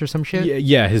objects or some shit?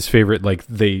 Yeah, his favorite, like,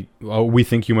 we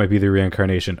think you might be the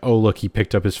reincarnation. Oh, look, he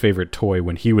picked up his favorite toy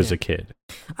when he was a kid.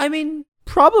 I mean,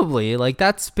 probably. Like,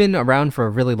 that's been around for a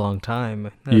really long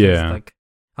time.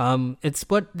 It's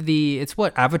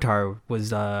what Avatar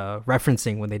was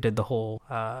referencing when they did the whole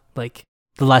like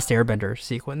the Last Airbender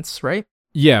sequence, right?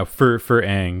 Yeah, for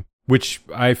Aang, which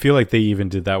I feel like they even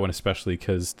did that one especially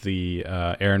because the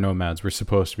air nomads were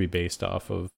supposed to be based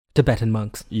off of Tibetan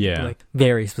monks. Yeah, like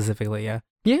very specifically.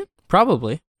 Yeah,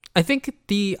 probably. I think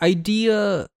the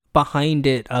idea behind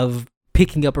it of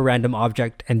picking up a random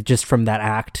object and just from that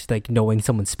act, like knowing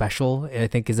someone's special, I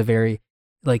think is a very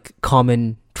like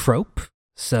common trope.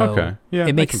 So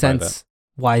it makes sense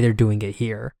why they're doing it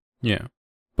here. Yeah.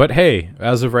 But hey,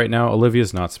 as of right now,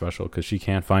 Olivia's not special because she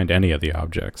can't find any of the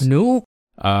objects. No.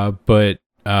 But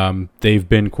they've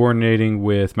been coordinating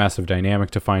with Massive Dynamic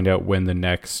to find out when the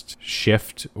next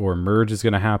shift or merge is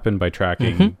going to happen by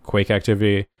tracking Quake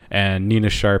activity. And Nina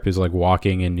Sharp is like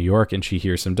walking in New York and she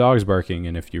hears some dogs barking.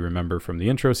 And if you remember from the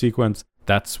intro sequence,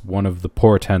 that's one of the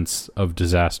portents of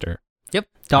disaster. Yep.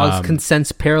 Dogs can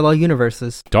sense parallel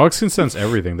universes. Dogs can sense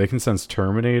everything. They can sense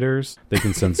Terminators. They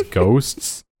can sense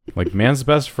ghosts. Like man's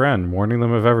best friend, warning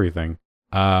them of everything.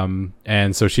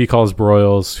 And so she calls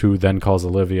Broyles, who then calls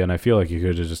Olivia. And I feel like you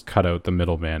could have just cut out the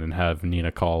middleman and have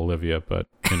Nina call Olivia, but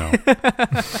you know,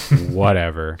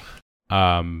 whatever.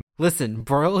 Listen,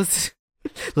 Broyles,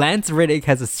 Lance Riddick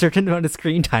has a certain amount of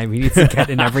screen time he needs to get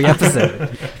in every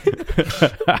episode.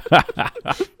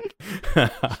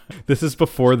 This is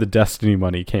before the Destiny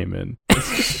money came in.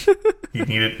 He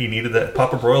needed that.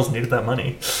 Papa Broyles needed that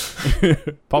money.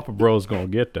 Papa Broyles gonna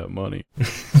get that money.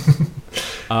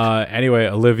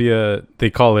 Anyway, they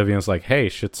call Olivia and it's like, hey,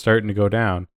 shit's starting to go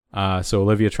down. So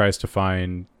Olivia tries to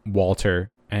find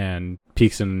Walter and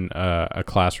peeks in a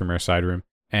classroom or a side room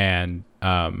and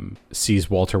sees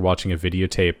Walter watching a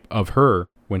videotape of her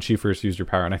when she first used her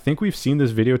power. And I think we've seen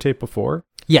this videotape before.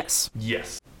 Yes.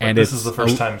 And this is the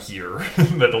first time here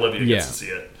that Olivia gets to see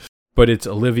it. But it's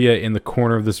Olivia in the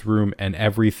corner of this room and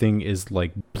everything is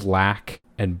like black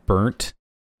and burnt.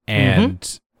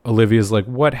 And Olivia's like,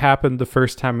 what happened the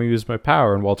first time I used my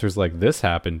power? And Walter's like, this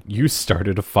happened. You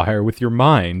started a fire with your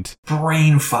mind.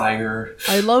 Brain fire.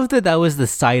 I love that was the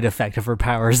side effect of her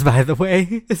powers, by the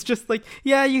way. It's just like,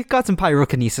 yeah, you got some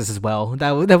pyrokinesis as well.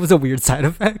 That was a weird side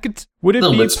effect. Would it be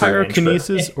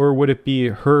pyrokinesis or would it be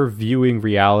her viewing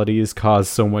realities caused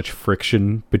so much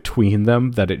friction between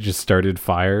them that it just started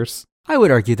fires? I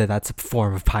would argue that that's a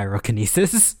form of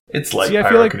pyrokinesis. It's like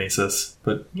pyrokinesis,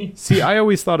 but... See, I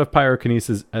always thought of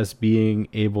pyrokinesis as being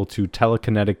able to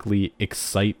telekinetically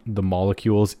excite the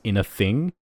molecules in a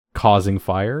thing, causing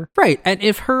fire. Right, and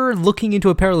if her looking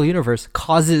into a parallel universe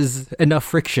causes enough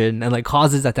friction and like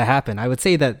causes that to happen, I would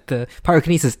say that the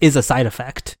pyrokinesis is a side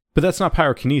effect. But that's not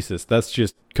pyrokinesis, that's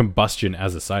just combustion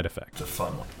as a side effect. It's a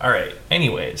fun one. All right,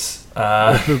 anyways.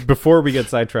 Before we get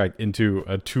sidetracked into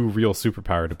a two real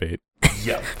superpower debate.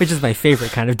 Yep. Which is my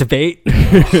favorite kind of debate.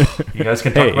 You guys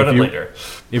can talk about it later.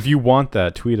 If you want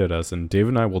that, tweet at us, and Dave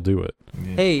and I will do it.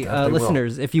 Hey,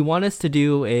 listeners, if you want us to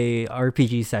do a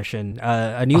RPG session,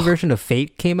 a new version of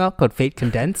Fate came out called Fate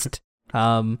Condensed.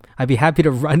 I'd be happy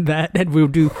to run that, and we'll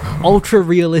do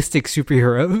ultra-realistic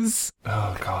superheroes.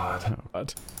 Oh, God.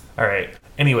 All All right.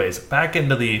 Anyways, back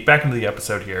into the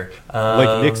episode here.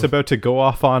 Like Nick's about to go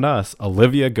off on us,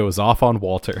 Olivia goes off on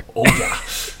Walter. Oh yeah,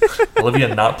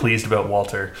 Olivia not pleased about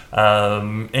Walter,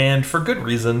 and for good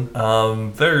reason.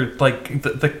 They're like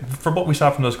from what we saw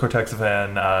from those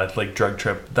Cortexiphan like drug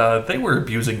trip, they were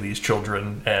abusing these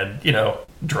children and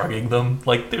drugging them.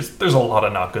 Like there's a lot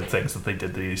of not good things that they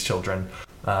did to these children.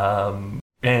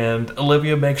 And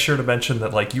Olivia makes sure to mention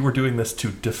that, like, you were doing this to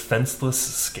defenseless,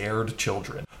 scared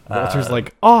children. Walter's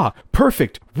like,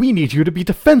 perfect. We need you to be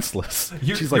defenseless.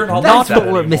 She's like, not that's like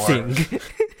what we're anymore. missing.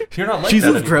 You're not like She's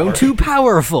that grown anymore. too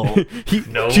powerful.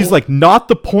 No. She's like, not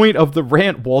the point of the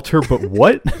rant, Walter, but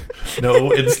what?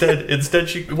 No, instead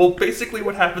she... Well, basically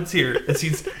what happens here is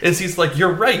he's like,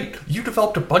 you're right. You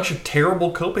developed a bunch of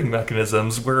terrible coping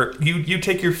mechanisms where you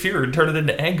take your fear and turn it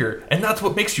into anger, and that's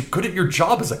what makes you good at your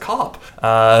job as a cop.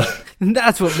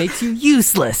 That's what makes you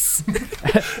useless.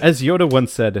 As Yoda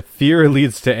once said, fear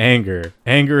leads to anger.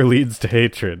 Anger leads to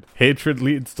hatred. Hatred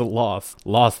leads to loss.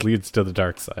 Loss leads to the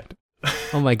dark side.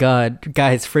 Oh my god.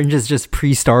 Guys, Fringe is just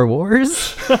pre-Star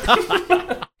Wars.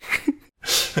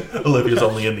 Olivia's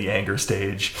only in the anger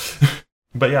stage.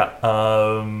 But yeah,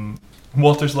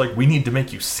 Walter's like, we need to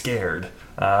make you scared.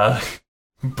 But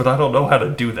I don't know how to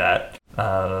do that.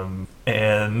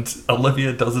 And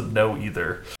Olivia doesn't know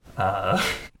either.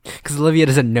 Because Olivia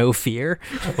doesn't know fear.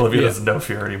 Olivia doesn't know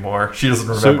fear anymore. She doesn't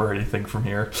remember anything from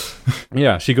here.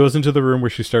 Yeah, she goes into the room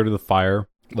where she started the fire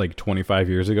like 25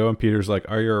 years ago, and Peter's like,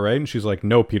 are you alright? And she's like,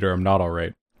 no, Peter, I'm not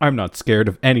alright. I'm not scared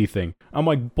of anything. I'm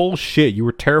like, bullshit. You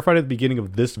were terrified at the beginning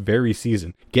of this very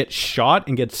season. Get shot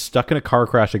and get stuck in a car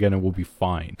crash again and we'll be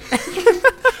fine.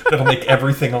 That'll make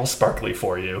everything all sparkly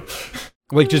for you.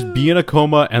 Like, just be in a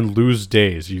coma and lose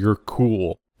days. You're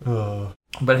cool.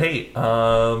 But hey,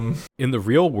 in the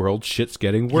real world, shit's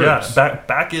getting worse. Yeah,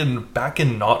 back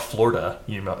in not Florida,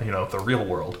 you know, the real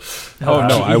world. Oh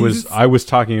no, Jeez. I was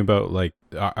talking about like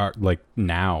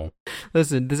now.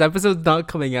 Listen, this episode's not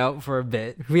coming out for a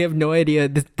bit. We have no idea.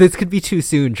 This could be too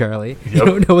soon, Charlie. Yep. You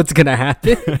don't know what's gonna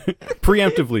happen.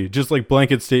 Preemptively, just like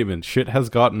blanket statement, shit has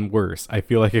gotten worse. I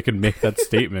feel like I could make that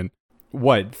statement.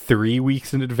 What, 3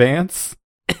 weeks in advance?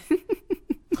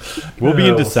 We'll be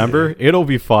in December. See. It'll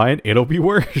be fine. It'll be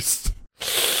worse.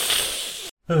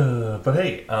 But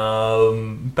hey,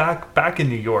 back in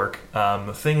New York,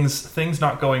 things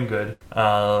not going good.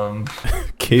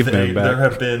 Caveman back. There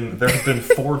have been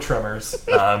 4 tremors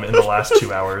in the last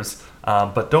 2 hours.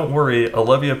 But don't worry,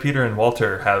 Olivia, Peter, and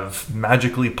Walter have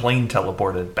magically plane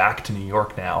teleported back to New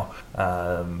York now,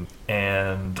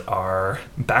 and are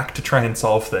back to try and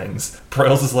solve things.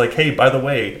 Broyles is like, hey, by the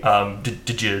way, did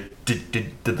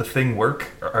the thing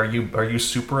work? Are you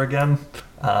super again?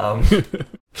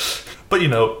 But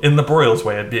in the Broyles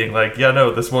way of being like, yeah,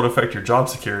 no, this won't affect your job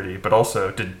security, but also,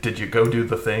 did you go do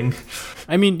the thing?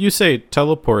 I mean, you say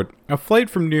teleport. A flight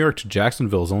from New York to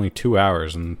Jacksonville is only 2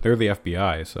 hours, and they're the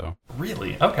FBI, so.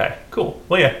 Really? Okay, cool.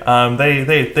 Well, yeah,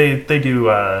 they do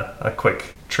a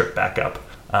quick trip back up,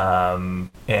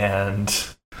 and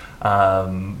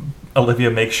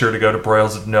Olivia makes sure to go to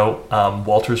Broyles. No,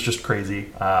 Walter's just crazy.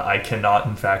 I cannot,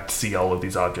 in fact, see all of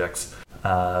these objects.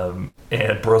 And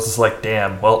Broyles is like,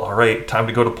 damn, well, alright, time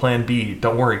to go to plan B.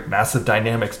 Don't worry, Massive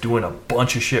Dynamics doing a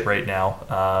bunch of shit right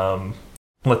now.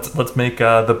 Let's make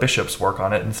the bishops work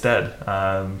on it instead.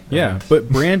 But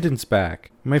Brandon's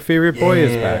back. My favorite boy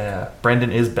is back. Yeah,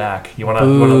 Brandon is back. You wanna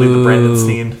leave the Brandon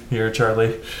scene here,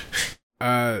 Charlie?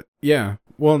 Yeah.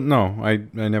 Well, no, I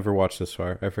never watched this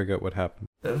far. I forget what happened.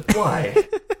 Why?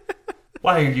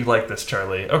 Why are you like this,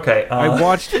 Charlie? Okay. I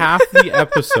watched half the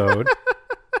episode.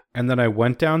 And then I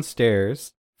went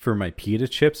downstairs for my pita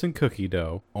chips and cookie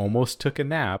dough, almost took a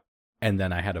nap, and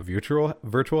then I had a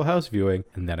virtual house viewing,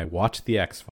 and then I watched the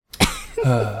X-Files.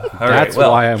 That's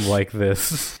why I'm like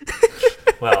this.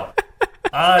 Well,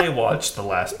 I watched the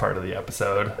last part of the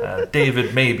episode.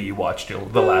 David maybe watched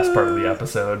the last part of the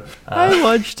episode. I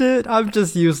watched it. I'm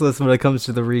just useless when it comes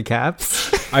to the recaps.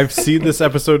 I've seen this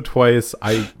episode twice.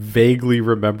 I vaguely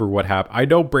remember what happened. I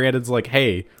know Brandon's like,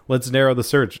 hey, let's narrow the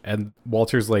search. And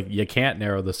Walter's like, you can't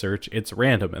narrow the search. It's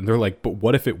random. And they're like, but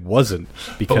what if it wasn't?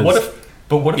 Because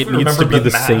but what if it needs to be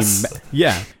the mass? same.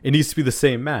 Yeah, it needs to be the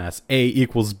same mass. A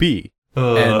equals B.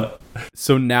 And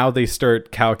so now they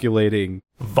start calculating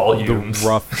volumes,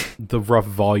 the rough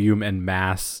volume and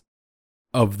mass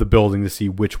of the building to see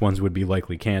which ones would be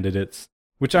likely candidates.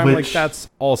 Which I'm like, that's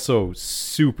also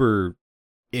super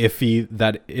iffy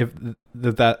that if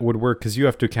that would work, because you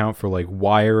have to account for like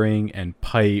wiring and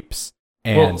pipes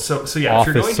And so yeah, if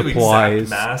you're going supplies. to exact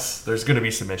mass, there's going to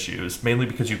be some issues, mainly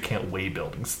because you can't weigh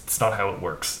buildings. It's not how it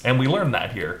works. And we learned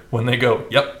that here when they go,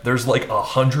 yep, there's like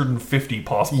 150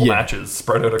 possible matches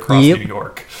spread out across New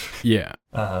York. Yeah.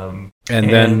 And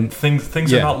then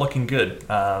things are not looking good.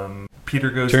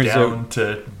 Peter goes down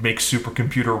to make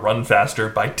supercomputer run faster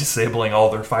by disabling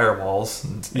all their firewalls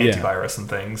and antivirus and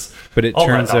things. But it all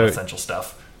turns that out non-essential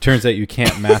stuff. Turns out you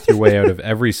can't math your way out of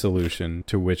every solution,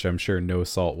 to which I'm sure no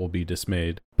salt will be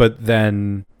dismayed. But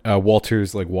then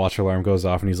Walter's like watch alarm goes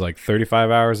off and he's like,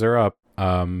 35 hours are up.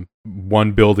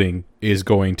 One building is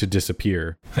going to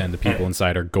disappear and the people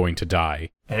inside are going to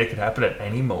die. And it could happen at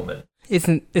any moment.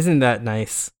 Isn't that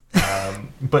nice?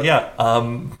 But yeah,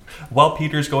 while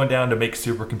Peter's going down to make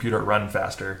supercomputer run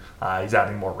faster, he's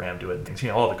adding more RAM to it and things,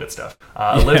 all the good stuff.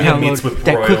 Olivia meets with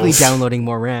Broyles. Quickly downloading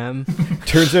more RAM.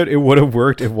 Turns out it would have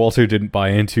worked if Walter didn't buy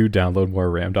into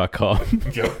downloadmoreram.com.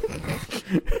 Yep.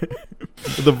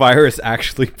 The virus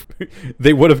actually,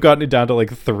 they would have gotten it down to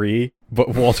like 3,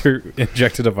 but Walter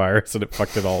injected a virus and it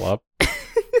fucked it all up.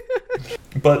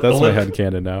 But that's my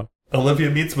headcanon now. Olivia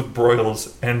meets with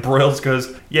Broyles, and Broyles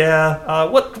goes, "Yeah,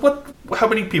 how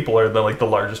many people are in the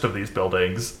largest of these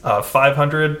buildings?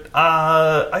 500.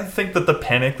 I think that the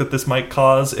panic that this might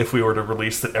cause, if we were to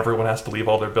release that everyone has to leave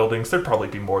all their buildings, there'd probably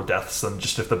be more deaths than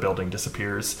just if the building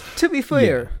disappears." To be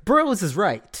fair, Broyles is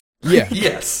right. Yeah.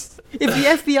 Yes. If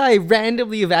the FBI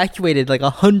randomly evacuated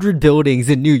 100 buildings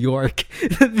in New York,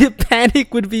 the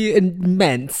panic would be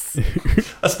immense.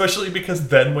 Especially because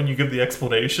then when you give the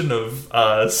explanation of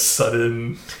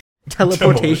sudden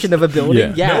teleportation of a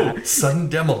building, No, sudden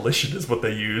demolition is what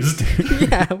they used.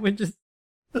 Yeah, which is...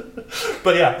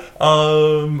 But yeah,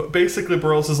 basically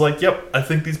Broyles is like, yep, I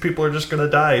think these people are just gonna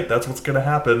die. That's what's gonna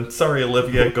happen. Sorry,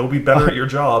 Olivia, go be better at your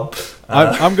job.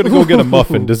 I'm gonna go get a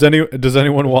muffin. Does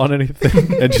anyone want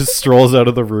anything? And just strolls out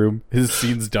of the room. His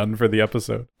scene's done for the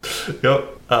episode.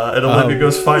 Yep. And Olivia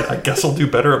goes, fine, I guess I'll do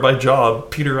better at my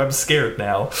job. Peter, I'm scared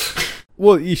now.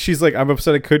 Well, she's like, I'm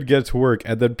upset I couldn't get to work.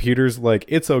 And then Peter's like,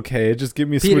 it's okay, just give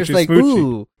me a Peter's smoochy like, smoochy.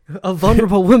 Ooh, a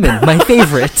vulnerable woman, my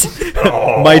favorite.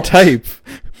 My type.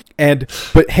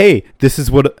 But hey, this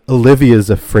is what Olivia's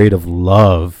afraid of: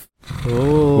 love.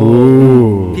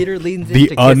 Ooh. Peter leans in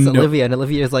to kiss Olivia, and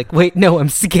Olivia's like, wait, no, I'm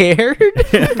scared.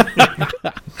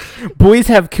 Boys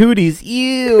have cooties,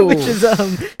 ew. Which is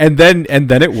and then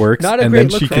it works. Not a and great then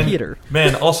look she for can... Peter.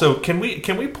 Man, also, can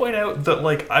we point out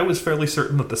that I was fairly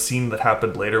certain that the scene that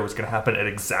happened later was going to happen at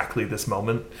exactly this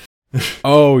moment.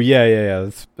 Oh yeah.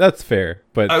 That's fair.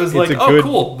 But I was like, oh,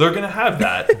 cool, they're gonna have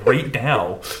that right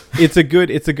now. It's a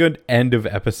good end of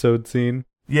episode scene.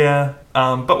 Yeah,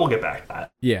 but we'll get back to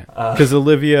that. Yeah, because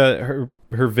Olivia,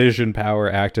 her vision power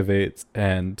activates,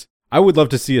 and I would love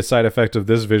to see a side effect of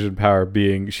this vision power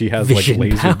being she has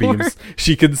laser beams.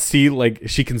 She can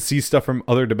see stuff from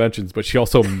other dimensions, but she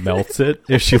also melts it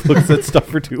if she looks at stuff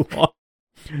for too long.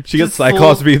 She gets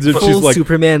Cyclops beams and she's like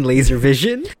Superman laser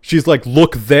vision. She's like,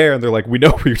 look there, and they're like, we know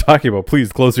what you're talking about.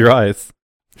 Please close your eyes.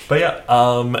 But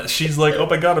yeah, she's like, oh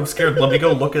my god, I'm scared. Let me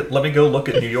go look at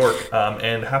New York.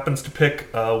 And happens to pick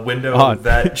a window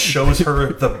that shows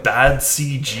her the bad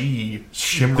CG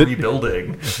shimmery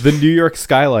building. The New York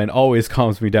skyline always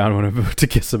calms me down when I'm about to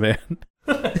kiss a man.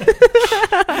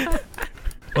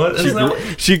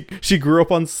 She grew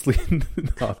up on sleep.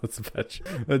 No, that's a bad joke.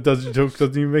 That doesn't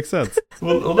even make sense.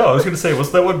 Well, no, I was going to say,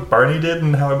 was that what Barney did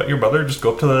in How I Met Your Mother? Just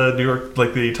go up to the New York,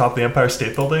 the top of the Empire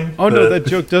State Building? Oh, no, that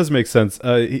joke does make sense.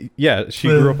 Yeah, she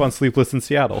grew up on Sleepless in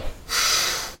Seattle.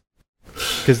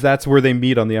 Because that's where they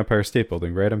meet on the Empire State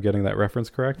Building, right? I'm getting that reference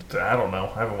correct? I don't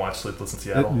know. I haven't watched Sleepless in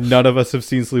Seattle. None of us have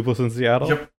seen Sleepless in Seattle?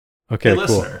 Yep. Okay, hey,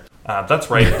 cool. Listener. That's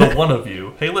right, the one of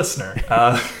you. Hey, listener.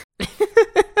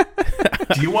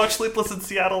 Do you watch Sleepless in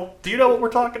Seattle? Do you know what we're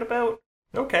talking about?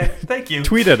 Okay, thank you.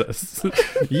 Tweet at us.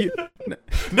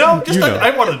 No, just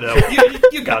I want to know.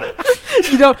 You got it.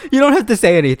 You don't have to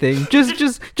say anything. Just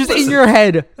listen, in your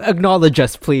head, acknowledge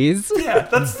us, please. Yeah,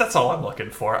 that's all I'm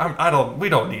looking for. We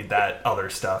don't need that other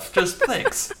stuff. Just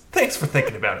thanks. Thanks for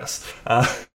thinking about us.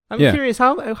 I'm curious,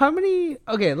 how many...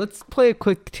 Okay, let's play a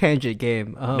quick tangent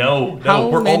game. No,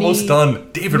 we're almost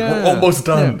done. David, we're almost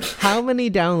done. No. How many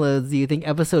downloads do you think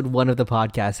episode 1 of the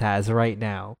podcast has right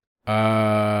now?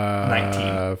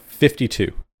 19.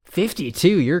 52. 52?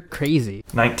 You're crazy.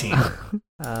 19.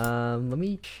 Let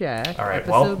me check. All right,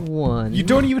 episode 1. You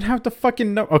don't even have to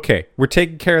fucking know. Okay, we're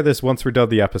taking care of this once we're done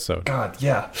the episode. God,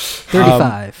 yeah.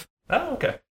 35.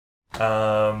 Okay.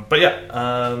 But yeah,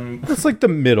 that's like the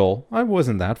middle. I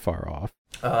wasn't that far off.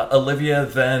 Olivia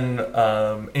then,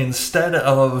 instead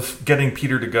of getting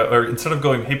Peter to go, or instead of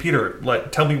going, hey Peter,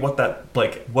 tell me what that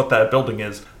building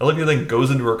is, Olivia then goes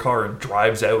into her car and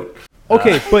drives out.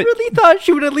 Okay, but I really thought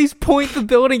she would at least point the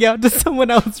building out to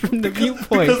someone else from the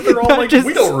viewpoint. Because they're all like,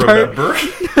 we don't remember.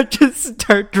 Not just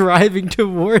start driving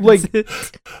towards it.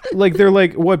 Like they're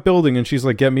like, what building? And she's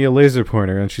like, get me a laser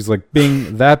pointer. And she's like,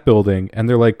 bing, that building. And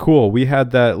they're like, cool, we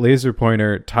had that laser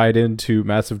pointer tied into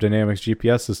Massive Dynamics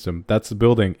GPS system. That's the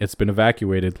building. It's been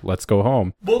evacuated. Let's go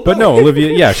home. Well, but no,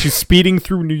 Olivia, she's speeding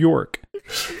through New York.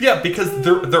 Yeah, because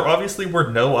there obviously were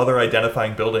no other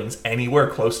identifying buildings anywhere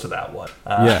close to that one.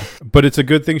 But it's a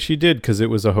good thing she did, because it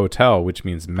was a hotel, which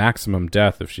means maximum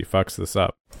death if she fucks this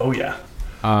up. Oh, yeah.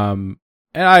 And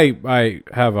I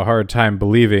have a hard time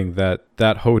believing that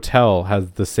that hotel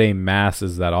has the same mass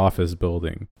as that office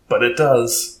building. But it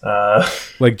does.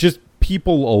 Like, just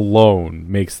people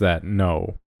alone makes that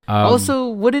no. Also,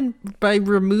 wouldn't by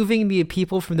removing the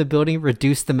people from the building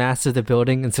reduce the mass of the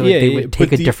building, and so they would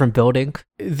take a different building?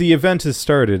 The event has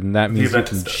started, and that means you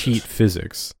can cheat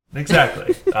physics.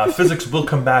 Exactly. Physics will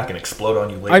come back and explode on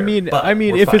you later. I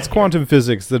mean, if it's quantum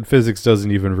physics, then physics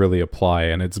doesn't even really apply,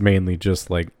 and it's mainly just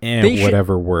like,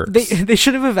 whatever works. They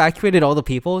should have evacuated all the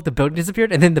people, the building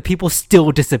disappeared, and then the people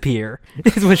still disappear,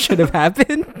 is what should have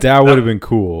happened. That would have been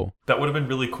cool. That would have been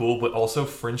really cool, but also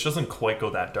Fringe doesn't quite go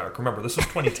that dark. Remember, this was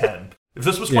 2010. If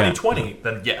this was 2020,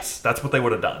 then yes, that's what they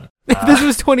would have done. If this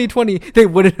was 2020, they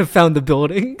wouldn't have found the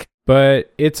building.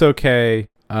 But it's okay.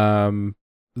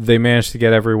 They managed to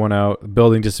get everyone out. The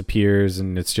building disappears,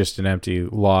 and it's just an empty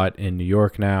lot in New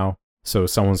York now. So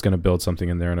someone's going to build something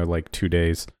in there in like 2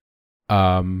 days.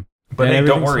 But hey,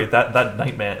 don't worry, that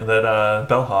nightman, that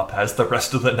bellhop has the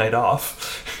rest of the night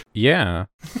off. Yeah.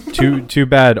 Too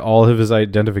bad all of his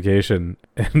identification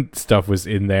and stuff was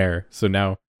in there. So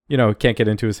now, can't get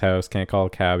into his house, can't call a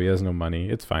cab, he has no money.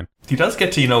 It's fine. He does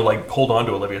get to, hold on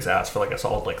to Olivia's ass for like a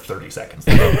solid 30 seconds.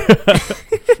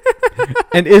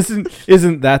 And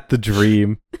isn't that the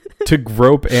dream? To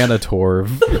grope Anna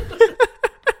Torv?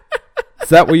 Is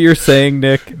that what you're saying,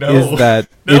 Nick? No. Is that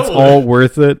it's all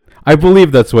worth it? I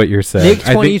believe that's what you're saying. Nick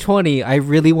 2020, I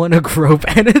really want to grope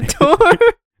Anna Torv.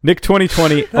 Nick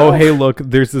 2020, oh hey look,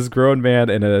 there's this grown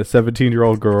man and a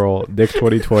 17-year-old girl. Nick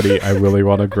 2020, I really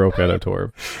want to grope Anna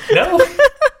Torv. No.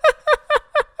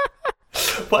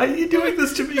 Why are you doing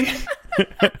this to me?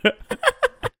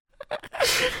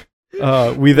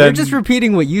 We're just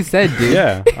repeating what you said, dude.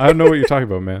 Yeah, I don't know what you're talking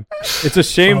about, man. It's a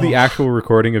shame the actual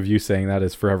recording of you saying that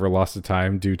is forever lost to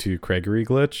time due to Craigery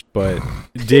glitch, but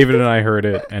David and I heard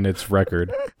it, and it's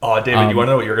record. Oh, David, you want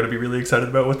to know what you're going to be really excited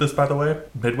about with this, by the way?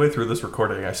 Midway through this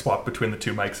recording, I swapped between the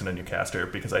two mics and a new caster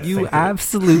because You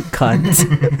absolute cunt.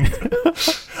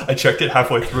 I checked it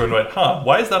halfway through and went,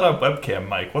 why is that a webcam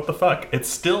mic? What the fuck?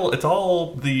 It's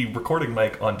all the recording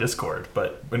mic on Discord,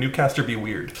 but a new caster be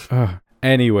weird.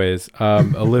 Anyways,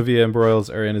 Olivia and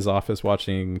Broyles are in his office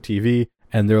watching TV,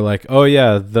 and they're like, oh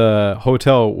yeah, the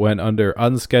hotel went under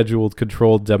unscheduled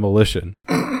controlled demolition.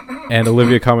 And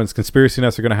Olivia comments, conspiracy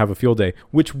nuts are going to have a field day,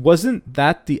 which wasn't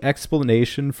that the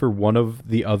explanation for one of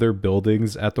the other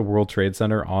buildings at the World Trade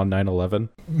Center on 9/11?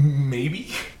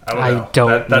 Maybe? I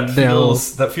don't know.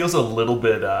 That feels a little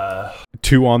bit...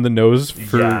 too on the nose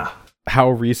for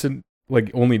how recent...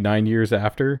 only 9 years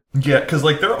after? Yeah, because,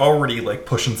 they're already,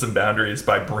 pushing some boundaries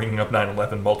by bringing up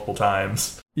 9/11 multiple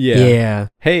times. Yeah.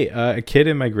 Hey, a kid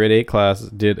in my grade 8 class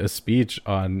did a speech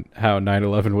on how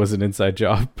 9/11 was an inside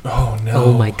job. Oh, no.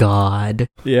 Oh, my God.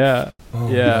 Yeah.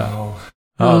 Oh, yeah. No.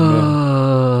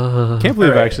 Oh, man. Can't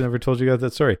believe I actually never told you guys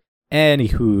that story.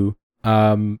 Anywho,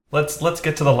 let's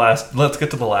get to the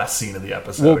last scene of the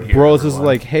episode. Well, Broyles is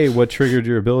like, hey, what triggered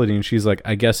your ability? And she's like,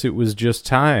 I guess it was just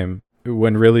time.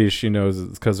 When really she knows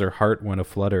it's because her heart went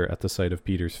aflutter at the sight of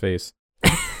Peter's face.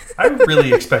 I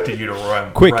really expected you to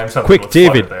rhyme something quick, with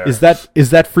David, there. is that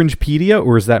Fringepedia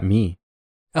or is that me?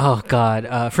 Oh God,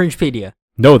 Fringepedia.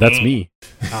 No, that's me.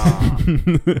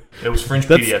 It was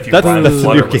Fringepedia if you rhymed that's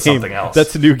flutter with something else.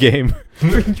 That's a new game.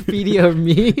 Fringepedia or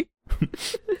me?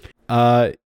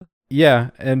 Yeah,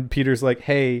 and Peter's like,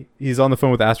 hey, he's on the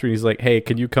phone with Astrid, and he's like, hey,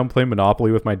 can you come play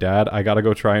Monopoly with my dad? I gotta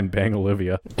go try and bang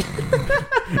Olivia.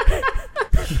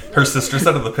 Her sister's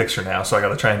out of the picture now, so I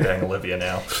gotta try and bang Olivia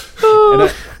now.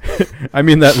 And I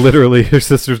mean that literally. Her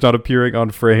sister's not appearing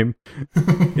on frame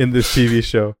in this TV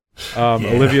show.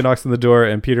 Olivia knocks on the door,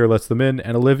 and Peter lets them in,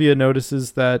 and Olivia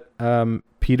notices that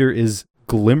Peter is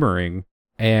glimmering,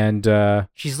 and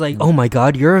she's like, oh my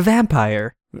God, you're a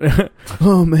vampire.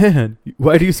 Oh man,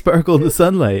 why do you sparkle in the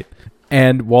sunlight?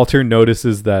 And Walter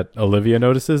notices that Olivia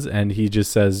notices, and he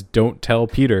just says, don't tell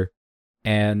Peter.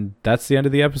 And that's the end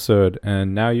of the episode.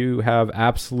 And now you have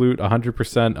absolute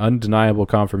 100% undeniable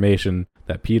confirmation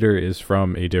that Peter is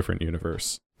from a different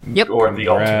universe. Yep. Or the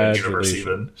alternate universe,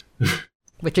 even.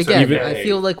 Which, again, I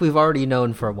feel like we've already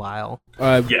known for a while.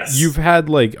 Yes. You've had,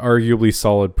 like, arguably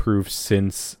solid proof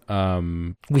since...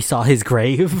 we saw his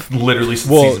grave. Literally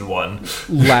since season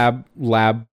 1.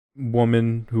 lab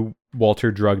woman who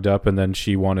Walter drugged up and then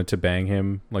she wanted to bang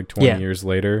him, like, 20 years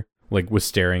later. Like, was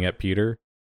staring at Peter.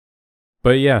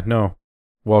 But yeah, no.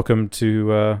 Welcome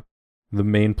to the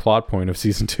main plot point of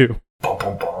season 2. Bum,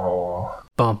 bum, bum.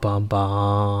 Bum, bum,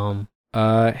 bum.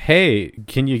 Hey,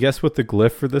 can you guess what the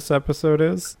glyph for this episode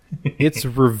is? It's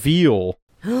reveal.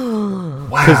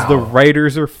 Because the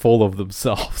writers are full of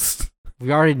themselves.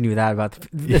 We already knew that about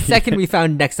the second we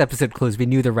found next episode clues, we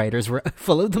knew the writers were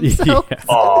full of themselves.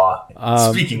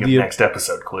 Speaking of next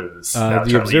episode clues,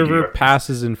 the observer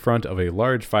passes in front of a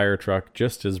large fire truck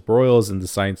just as Broyles and the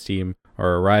science team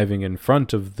are arriving in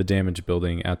front of the damaged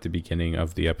building at the beginning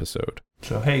of the episode.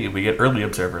 So hey, we get early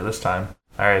observer this time.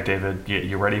 All right, David,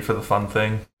 you ready for the fun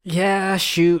thing? Yeah,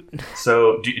 shoot.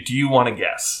 So, do you want to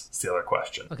guess? That's the other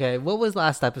question. Okay, what was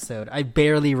last episode? I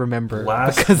barely remember.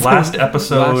 Last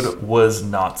episode was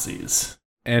Nazis.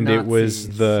 And Nazis. It was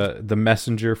the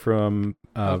messenger from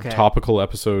topical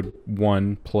episode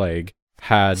 1, Plague,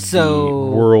 had the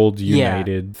world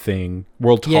united thing,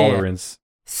 world tolerance.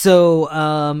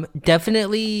 So,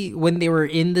 definitely when they were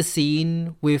in the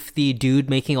scene with the dude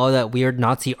making all that weird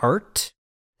Nazi art,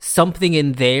 something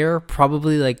in there,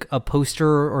 probably like a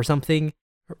poster or something,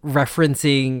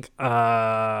 referencing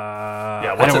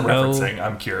what's it referencing?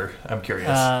 I'm curious.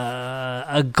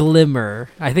 A glimmer.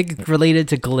 I think it's related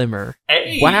to Glimmer.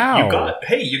 Hey, wow.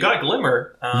 You got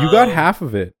Glimmer. You got half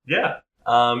of it. Yeah.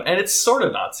 And it's sort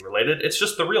of Nazi related. It's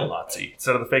just the real Nazi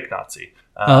instead of the fake Nazi.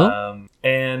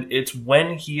 And it's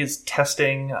when he is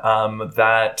testing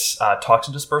that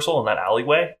toxin dispersal in that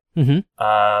alleyway. Mm-hmm.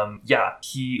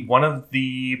 One of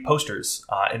the posters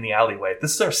in the alleyway.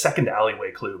 This is our second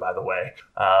alleyway clue, by the way.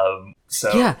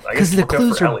 Because the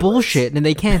clues are bullshit and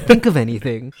they can't think of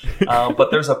anything.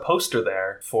 But there's a poster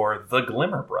there for the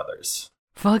Glimmer Brothers.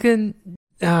 Fucking.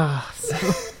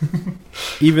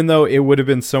 Even though it would have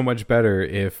been so much better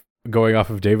if, going off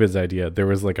of David's idea, there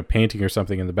was like a painting or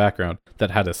something in the background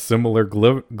that had a similar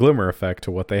glimmer effect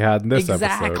to what they had in this episode.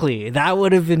 Exactly. That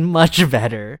would have been much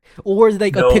better. Or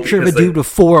like a picture of a dude with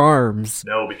 4 arms.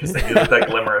 No, because they knew that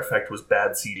glimmer effect was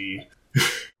bad CD.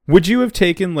 Would you have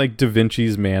taken like Da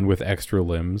Vinci's man with extra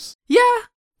limbs?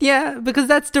 Yeah, because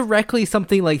that's directly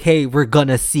something like, hey, we're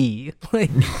gonna see. Like,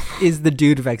 is the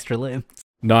dude with extra limbs.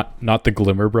 Not the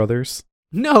Glimmer Brothers?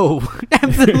 No,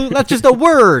 absolutely. That's just a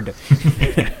word.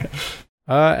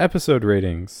 Episode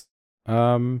ratings.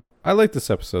 I like this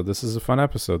episode. This is a fun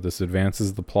episode. This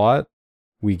advances the plot.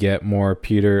 We get more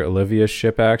Peter Olivia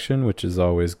ship action, which is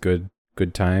always good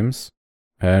times,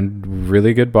 and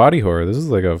really good body horror. This is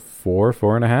like a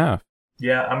 4.5.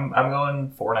 Yeah, I'm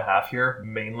going 4.5 here,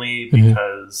 mainly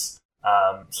because.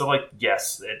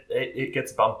 Yes, it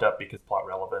gets bumped up because plot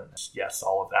relevant. Yes,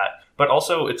 all of that. But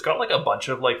also, it's got like a bunch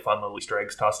of like fun little Easter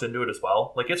eggs tossed into it as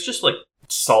well. Like, it's just like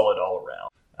solid all around.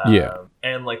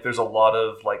 And like, there's a lot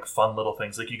of like fun little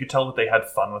things. Like, you could tell that they had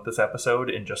fun with this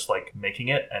episode in just like making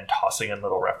it and tossing in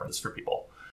little references for people.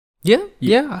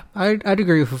 Yeah. I'd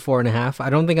agree with a 4.5.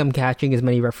 I don't think I'm catching as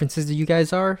many references as you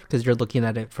guys are because you're looking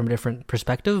at it from a different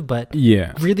perspective. But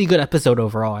yeah, really good episode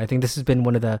overall. I think this has been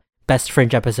one of the best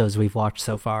Fringe episodes we've watched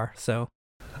so far. So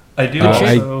I do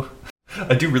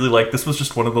really like, this was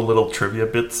just one of the little trivia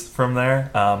bits from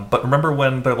there. But remember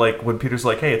when when Peter's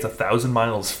like, hey, it's 1,000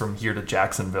 miles from here to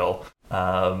Jacksonville.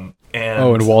 And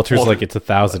Walter's like, it's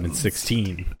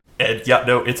 1,016. And it's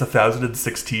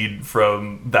 1,016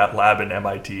 from that lab in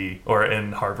MIT or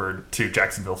in Harvard to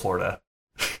Jacksonville, Florida.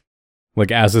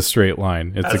 Like, as a straight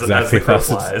line. It's exactly as the crow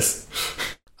flies.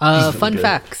 Fun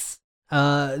facts.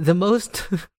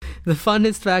 The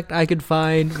funnest fact I could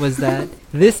find was that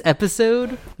this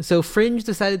episode, so Fringe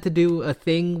decided to do a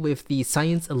thing with the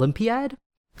Science Olympiad.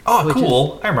 Oh,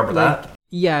 cool. I remember that.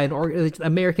 Yeah, an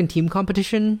American team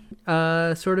competition,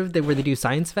 sort of, where they do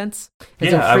science events. And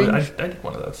yeah, so I did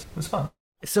one of those. It was fun.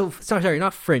 So, sorry,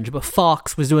 not Fringe, but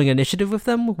Fox was doing an initiative with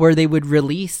them where they would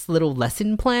release little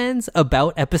lesson plans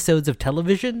about episodes of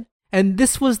television. And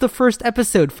this was the first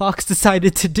episode Fox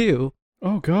decided to do.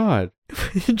 Oh, God.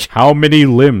 How many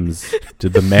limbs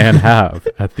did the man have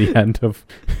at the end of...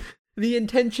 The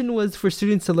intention was for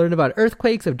students to learn about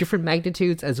earthquakes of different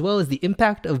magnitudes as well as the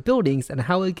impact of buildings and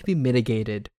how it can be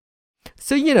mitigated.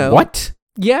 So, What?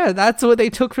 Yeah, that's what they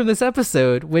took from this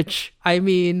episode, which, I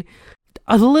mean,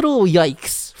 a little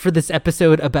yikes for this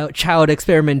episode about child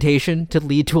experimentation to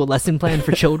lead to a lesson plan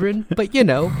for children, but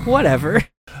whatever.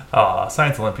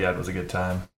 Science Olympiad was a good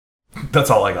time. That's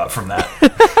all I got from that.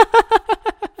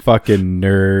 Fucking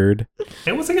nerd.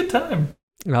 It was a good time.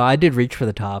 No, I did Reach for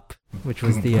the Top, which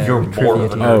was the You're more of a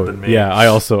team. nerd than me. Yeah, I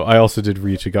also did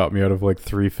Reach. It got me out of like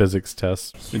 3 physics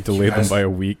tests. We delayed them by a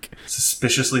week.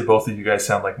 Suspiciously, both of you guys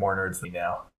sound like more nerds than me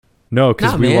now. No,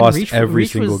 because we man, lost every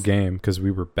Reach single was- game because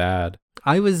we were bad.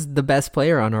 I was the best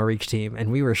player on our Reach team,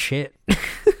 and we were shit.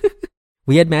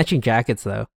 We had matching jackets,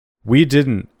 though. We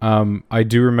didn't. I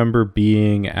do remember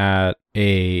being at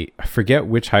I forget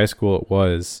which high school it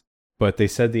was, but they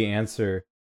said the answer,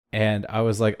 and I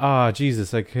was like,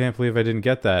 Jesus, I can't believe I didn't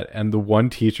get that. And the one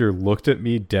teacher looked at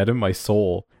me dead in my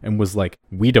soul and was like,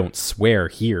 "We don't swear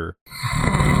here."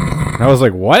 And I was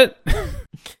like, "What?"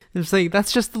 It's like,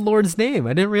 that's just the Lord's name.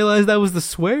 I didn't realize that was the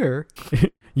swear.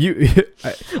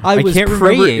 I was can't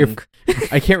praying.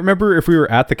 I can't remember if we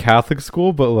were at the Catholic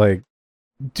school, but like,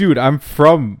 dude, I'm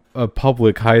from a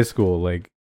public high school. Like,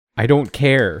 I don't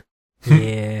care.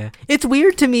 Yeah. It's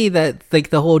weird to me that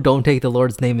like the whole "don't take the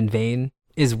Lord's name in vain"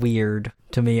 is weird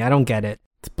to me. I don't get it.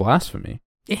 It's blasphemy.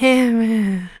 Yeah,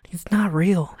 man. It's not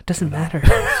real. It doesn't matter.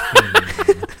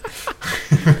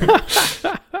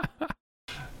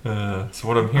 So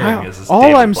what I'm hearing is this all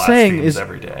David I'm saying blasphemes is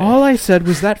every day. all I said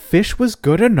was that fish was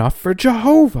good enough for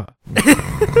Jehovah.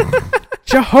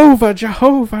 Jehovah,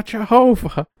 Jehovah,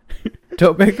 Jehovah.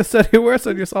 Don't make this any worse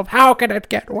on yourself. How can it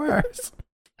get worse?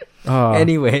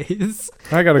 Anyways.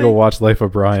 I gotta go watch Life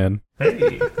of Brian.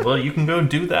 Hey, well, you can go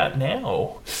do that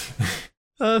now.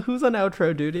 Who's on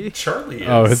outro duty? Charlie is.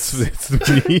 Oh, it's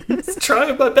me. It's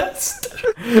trying my best.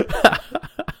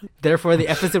 Therefore, the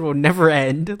episode will never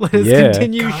end. Let us Yeah.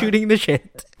 continue shooting the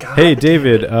shit. God. Hey,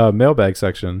 David, mailbag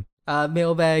section.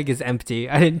 Mailbag is empty.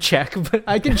 I didn't check, but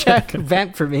I can check.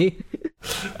 Vamp for me.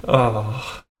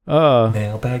 Oh,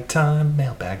 mailbag time,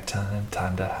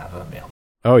 time to have a mail.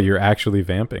 Oh, you're actually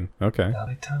vamping. Okay.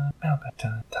 Mailbag time,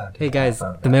 time to Hey guys,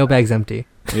 have a the mailbag's empty.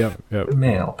 Yep.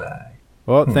 mailbag.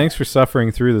 Well, thanks for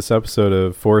suffering through this episode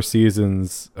of Four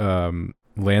Seasons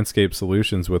Landscape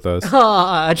Solutions with us.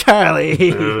 Aw,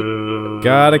 Charlie.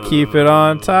 Gotta keep it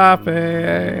on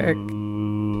topic.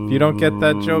 If you don't get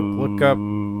that joke, look up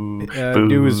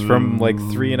news from like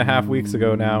 3.5 weeks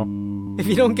ago now. If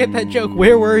you don't get that joke,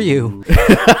 where were you?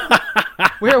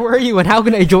 Where were you and how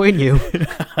can I join you?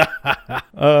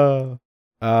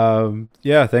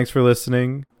 Yeah, thanks for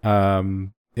listening.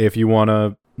 If you want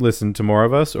to listen to more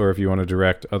of us, or if you want to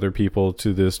direct other people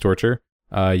to this torture,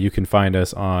 you can find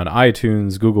us on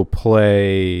iTunes, Google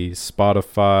Play,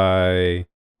 Spotify,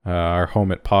 our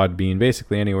home at Podbean,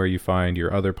 basically anywhere you find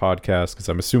your other podcasts, because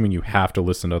I'm assuming you have to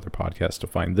listen to other podcasts to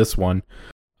find this one.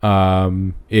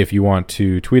 If you want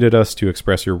to tweet at us to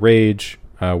express your rage,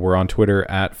 we're on Twitter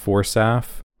at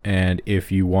Forsaf. And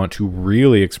if you want to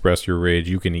really express your rage,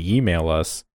 you can email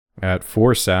us at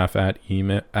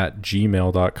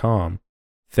forsaf@gmail.com.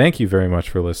 Thank you very much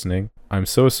for listening. I'm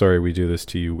so sorry we do this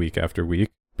to you week after week,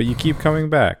 but you keep coming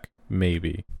back.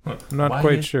 Maybe. I'm not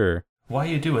quite sure. Why are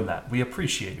you doing that? We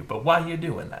appreciate you, but why are you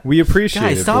doing that? We appreciate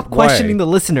Guys, it. stop but why? questioning the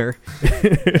listener.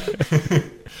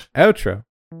 Outro.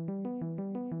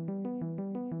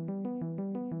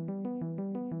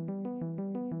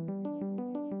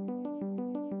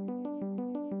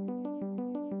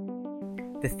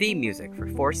 The theme music for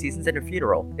Four Seasons and a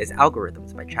Funeral is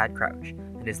Algorithms by Chad Crouch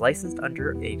and is licensed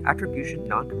under a Attribution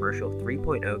Non-Commercial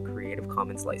 3.0 Creative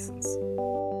Commons license.